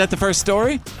don't you, is that the first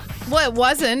story? Well, it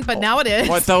wasn't, but now it is.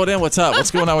 Well, throw it in. What's up?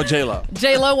 What's going on with J-Lo?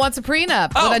 J-Lo wants a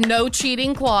prenup with a no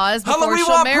cheating clause before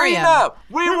she'll marry him.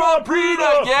 We want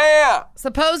prenup, yeah.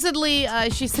 Supposedly,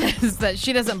 she says that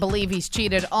she doesn't believe he's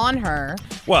cheated on her.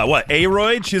 What,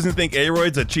 A-Royd? She doesn't think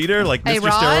A-Royd's a cheater? Like Mr.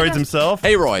 A-Rod? Steroids himself?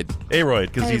 A-Royd,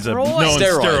 because he's a A-Royd. known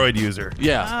steroid user.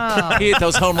 Yeah. Oh. He hit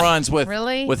those home runs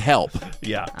with help.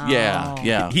 Yeah.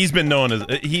 Yeah. He's been known as...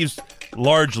 He's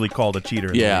largely called a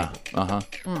cheater. Yeah. Uh-huh.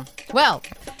 Well...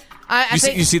 I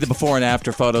think you see the before and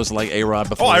after photos of like A-Rod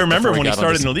before. Oh, I remember when he got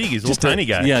started in the league. He's a little tiny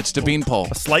guy. Yeah, just a beanpole.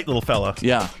 A slight little fella.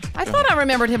 Yeah. I thought I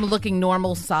remembered him looking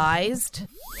normal sized.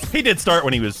 He did start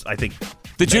when he was, I think,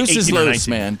 the juice is loose, 19.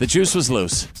 man. The juice was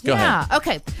loose. Go ahead. Yeah.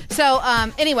 Okay. So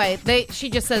anyway, she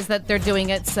just says that they're doing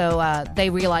it so they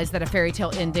realize that a fairy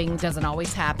tale ending doesn't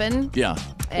always happen. Yeah.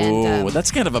 And,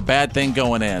 that's kind of a bad thing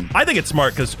going in. I think it's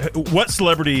smart because what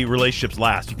celebrity relationships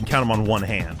last? You can count them on one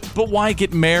hand. But why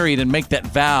get married and make that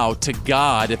vow to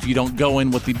God if you don't go in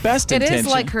with the best intention? It is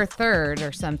like her third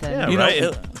or something. Yeah, right.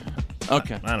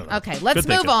 Okay. I don't know. Okay, let's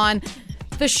move on.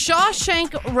 The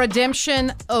Shawshank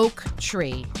Redemption oak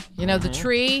tree You know the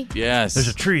tree? Yes. There's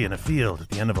a tree in a field at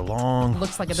the end of a long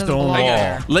Looks like it doesn't stone belong wall.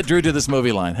 there. Let Drew do this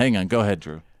movie line. Hang on. Go ahead,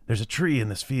 Drew. There's a tree in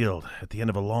this field at the end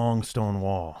of a long stone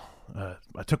wall.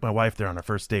 I took my wife there on our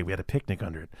first date. We had a picnic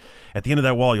under it. At the end of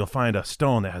that wall, you'll find a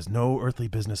stone that has no earthly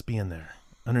business being there.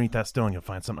 Underneath that stone, you'll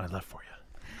find something I left for you.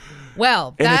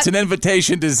 Well, and it's an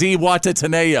invitation to Z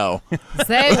Watataneo.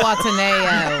 Say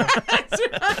Wataneo.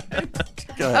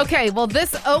 Okay, well,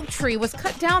 this oak tree was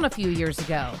cut down a few years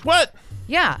ago. What?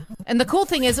 Yeah, and the cool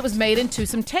thing is it was made into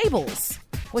some tables,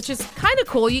 which is kind of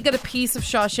cool. You get a piece of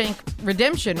Shawshank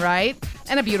Redemption, right?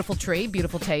 And a beautiful tree,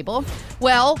 beautiful table.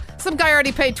 Well, some guy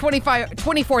already paid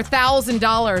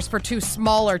 $24,000 for 2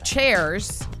 smaller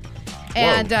chairs,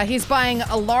 and he's buying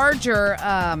a larger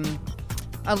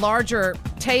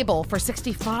table for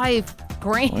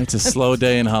 $65,000. Well, it's a slow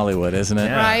day in Hollywood, isn't it?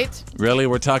 Yeah. Right. Really,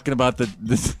 we're talking about the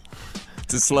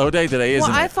it's a slow day today, isn't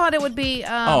well, it? I thought it would be.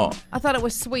 I thought it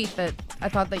was sweet that I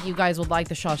thought that you guys would like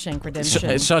the Shawshank Redemption.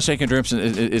 Shawshank Redemption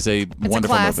is a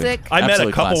wonderful classic. movie. I met a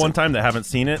Absolute couple classic. one time that haven't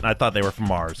seen it, and I thought they were from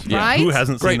Mars. Yeah. Right? Who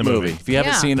hasn't Great seen the movie? If you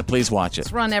haven't seen it, please watch it.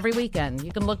 It's run every weekend.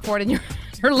 You can look for it in your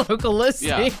local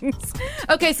listings.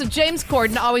 Okay, so James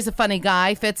Corden, always a funny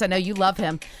guy. Fitz, I know you love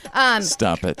him.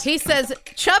 Stop it. He says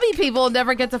chubby people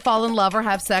never get to fall in love or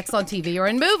have sex on TV or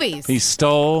in movies. He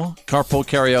stole Carpool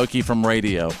Karaoke from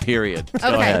radio, period.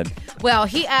 Go ahead. Well,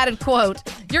 he added, quote,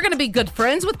 "You're going to be good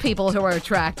friends with people who are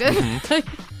attractive."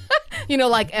 You know,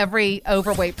 like every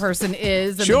overweight person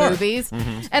is in the movies.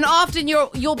 And often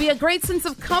you'll be a great sense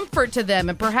of comfort to them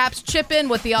and perhaps chip in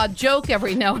with the odd joke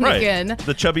every now and again.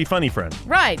 The chubby funny friend.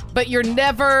 Right. But you're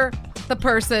never the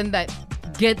person that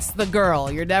gets the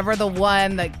girl. You're never the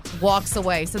one that walks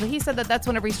away. So he said that that's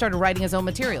whenever he started writing his own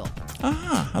material.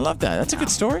 I love that. That's a good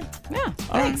story. Yeah,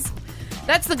 thanks.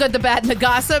 That's the good, the bad, and the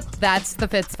gossip. That's the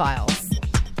Fitz Files.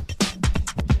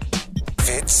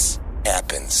 Fitz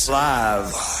happens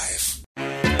Live.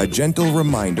 A gentle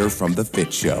reminder from the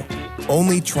Fitz Show.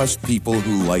 Only trust people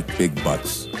who like big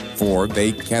butts, for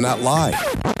they cannot lie.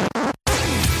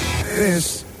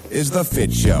 This is the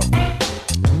Fitz Show.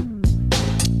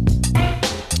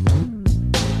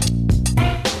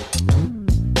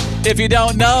 If you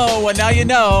don't know, well, now you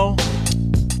know.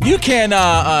 You can,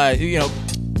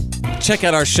 check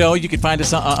out our show. You can find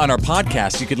us on our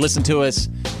podcast. You can listen to us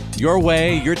your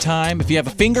way, your time. If you have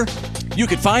a finger, you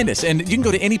can find us. And you can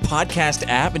go to any podcast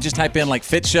app and just type in like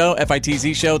Fitz Show,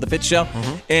 Fitz Show, the Fitz Show,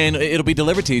 and it'll be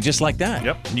delivered to you just like that.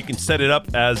 Yep. And you can set it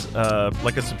up as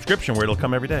like a subscription where it'll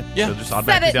come every day. Yeah. So just Set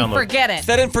automatically it and download. forget it.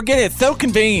 Set it and forget it. It's so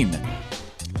convenient.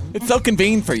 It's so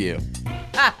convenient for you.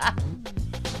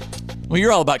 Well,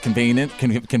 you're all about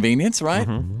convenience, right?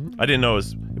 I didn't know it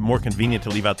was more convenient to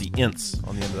leave out the ints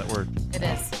on the end of that word. It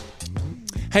is.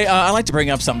 Hey, I like to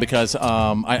bring up something because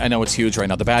I know it's huge right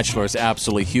now. The Bachelor is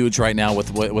absolutely huge right now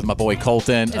with my boy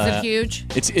Colton. Is it huge?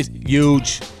 It's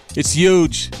huge. It's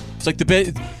huge. It's like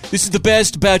this is the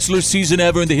best Bachelor season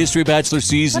ever in the history of Bachelor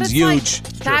seasons. But Huge.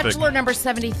 like Bachelor number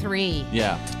 73.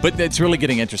 Yeah, but it's really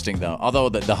getting interesting though. Although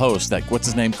the host, what's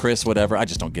his name, Chris, whatever, I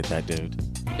just don't get that dude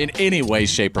in any way,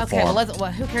 shape, or form.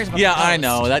 Well, who cares about? Yeah, the host? I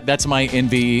know that's my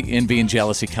envy and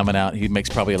jealousy coming out. He makes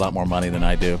probably a lot more money than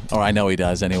I do, or I know he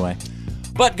does anyway.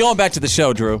 But going back to the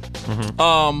show, Drew.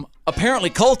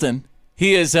 Apparently Colton,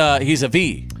 he's a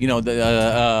V. You know,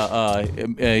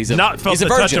 he's not felt he's a the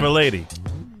virgin. touch of a lady.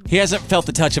 He hasn't felt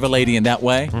the touch of a lady in that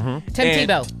way. Tim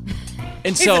Tebow.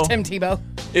 And He's so, a Tim Tebow.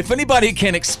 if anybody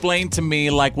can explain to me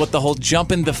like what the whole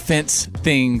jumping the fence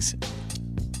thing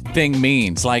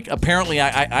means, like apparently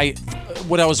I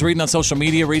what I was reading on social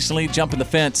media recently, jumping the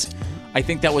fence, I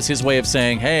think that was his way of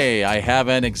saying, hey, I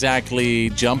haven't exactly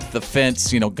jumped the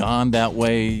fence, gone that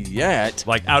way yet.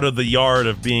 Like out of the yard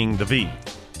of being the V.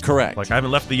 Correct. Like I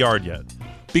haven't left the yard yet.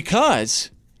 Because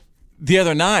the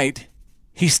other night,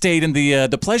 he stayed in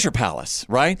the Pleasure Palace,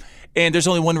 right? And there's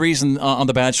only one reason on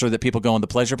The Bachelor that people go in the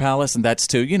Pleasure Palace, and that's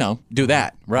to, do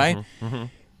that, right?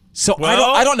 So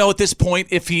I don't know at this point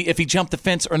if he jumped the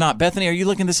fence or not. Bethany, are you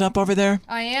looking this up over there?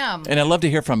 I am. And I'd love to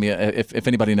hear from you if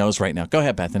anybody knows right now. Go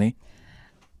ahead, Bethany.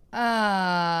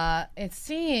 It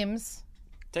seems.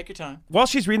 Take your time. While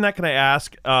she's reading that, can I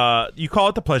ask? You call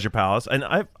it the Pleasure Palace, and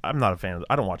I'm not a fan of it.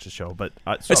 I don't watch the show, but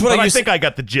I think I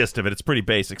got the gist of it. It's pretty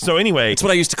basic. So anyway, it's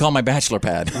what I used to call my bachelor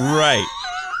pad. Right.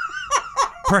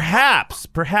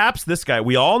 Perhaps this guy.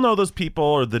 We all know those people,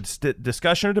 or the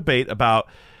discussion or debate about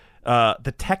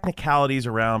the technicalities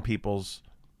around people's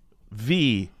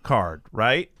V card,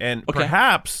 right? And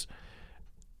perhaps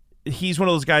he's one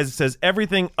of those guys that says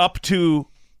everything up to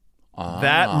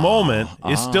that moment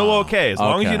is still okay as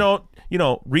long as you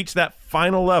don't, reach that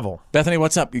final level. Bethany,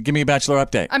 what's up? Give me a Bachelor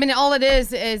update. I mean, all it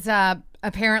is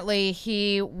Apparently,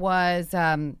 he was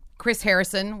Chris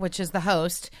Harrison, which is the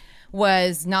host,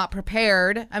 was not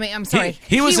prepared. I mean, I'm sorry.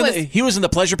 He was in the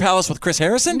Pleasure Palace with Chris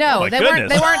Harrison? No, they weren't in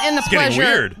the It's pleasure. getting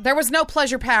weird. There was no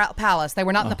Pleasure Palace. They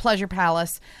were not in the Pleasure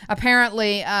Palace.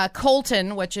 Apparently,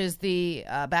 Colton, which is the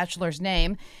bachelor's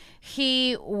name,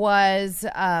 he was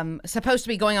supposed to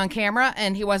be going on camera,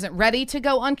 and he wasn't ready to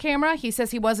go on camera. He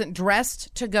says he wasn't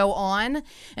dressed to go on,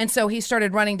 and so he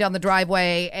started running down the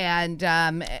driveway, and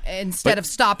instead of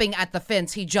stopping at the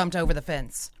fence, he jumped over the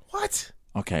fence. What?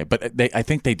 Okay, but I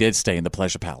think they did stay in the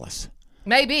Pleasure Palace.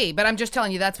 Maybe, but I'm just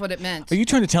telling you that's what it meant. Are you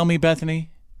trying to tell me, Bethany?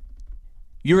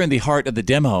 You're in the heart of the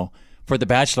demo for The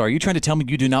Bachelor. Are you trying to tell me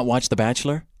you do not watch The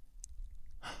Bachelor?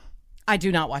 I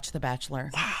do not watch The Bachelor.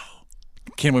 Wow.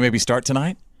 Can we maybe start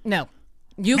tonight? No,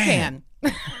 you can.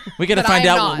 We got to But find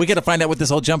I am out. not. We got to find out what this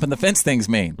whole jumping the fence things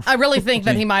mean. I really think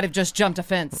that he might have just jumped a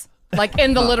fence, like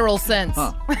in the literal sense.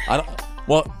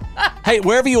 Well, hey,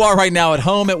 wherever you are right now, at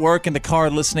home, at work, in the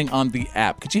car, listening on the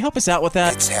app, could you help us out with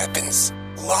that? It happens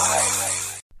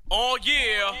live. Oh,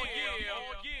 yeah.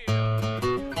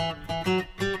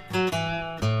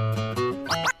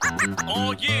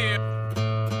 Oh, yeah.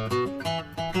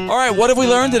 All right, what have we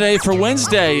learned today for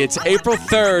Wednesday? It's April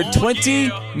 3rd,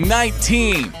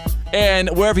 2019. And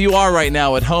wherever you are right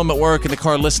now, at home, at work, in the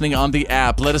car, listening on the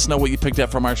app, let us know what you picked up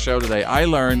from our show today. I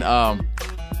learned, I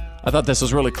thought this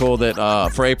was really cool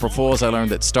that for April Fools, I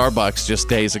learned that Starbucks just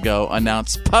days ago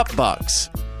announced Pup Bucks.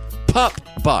 Pup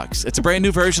Bucks. It's a brand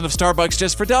new version of Starbucks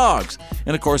just for dogs.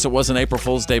 And of course, it was an April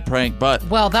Fool's Day prank, but...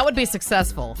 Well, that would be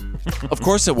successful. Of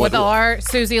course it would. With our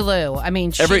Susie Lou. I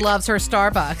mean, she loves her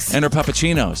Starbucks. And her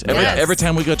puppuccinos. Every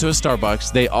time we go to a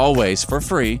Starbucks, they always, for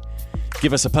free,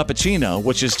 give us a puppuccino,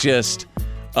 which is just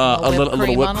a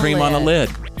little whipped cream on a lid.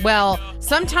 Well,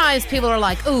 sometimes people are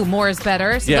like, ooh, more is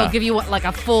better. So they'll give you like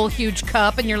a full, huge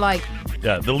cup, and you're like...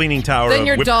 Yeah, the Leaning Tower then of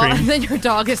your whipped dog, cream. Then your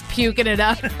dog is puking it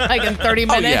up like in 30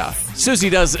 minutes. Oh, yeah.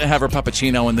 Susie does have her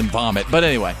puppuccino and then vomit. But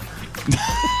anyway.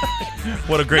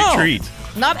 What a great treat.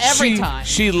 Not every time.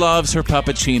 She loves her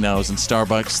puppuccinos, and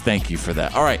Starbucks, thank you for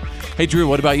that. All right. Hey, Drew,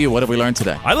 what about you? What have we learned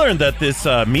today? I learned that this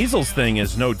measles thing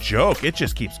is no joke. It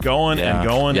just keeps going and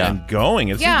going and going.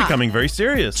 It's becoming very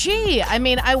serious. Gee, I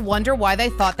mean, I wonder why they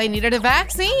thought they needed a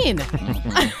vaccine.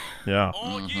 Yeah.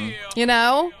 You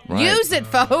know? Right. Use it,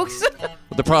 folks.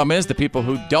 But the problem is the people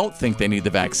who don't think they need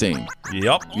the vaccine.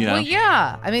 Yep. You know? Well,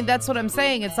 yeah. I mean, that's what I'm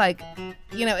saying. It's like,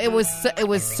 you know, it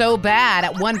was so bad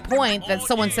at one point that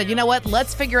someone said, you know what?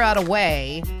 Let's figure out a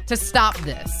way to stop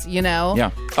this, you know? Yeah.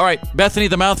 All right. Bethany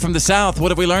the Mouth from the South, what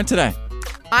have we learned today?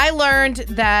 I learned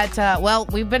that, well,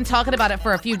 we've been talking about it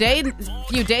for a few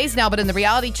days now, but in the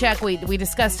reality check, we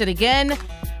discussed it again.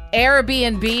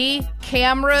 Airbnb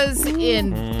cameras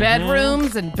in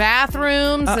bedrooms and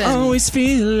bathrooms. I always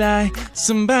feel like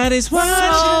somebody's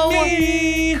watching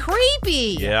me.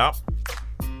 Creepy. Yeah.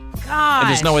 God. And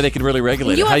there's no way they could really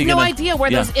regulate You it. How have you no gonna, idea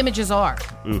where those images are.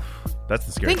 Oof. That's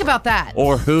the scary Think part. about that.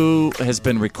 Or who has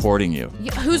been recording you.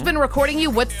 Who's been recording you?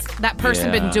 What's that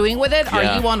person been doing with it?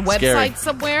 Are you on websites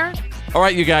somewhere? All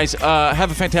right, you guys,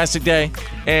 have a fantastic day,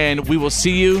 and we will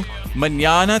see you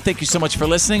mañana. Thank you so much for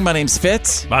listening. My name's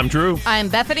Fitz. I'm Drew. I'm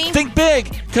Bethany. Think big,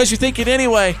 because you think it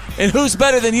anyway. And who's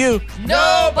better than you?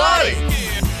 Nobody!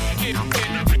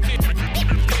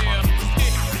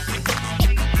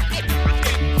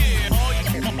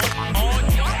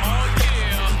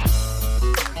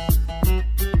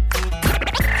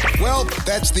 Well,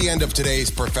 that's the end of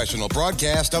today's professional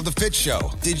broadcast of The Fitz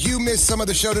Show. Did you miss some of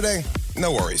the show today?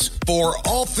 No worries. For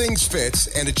all things Fitz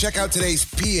and to check out today's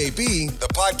PAB, the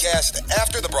podcast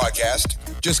after the broadcast,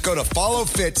 just go to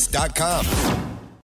followfitz.com.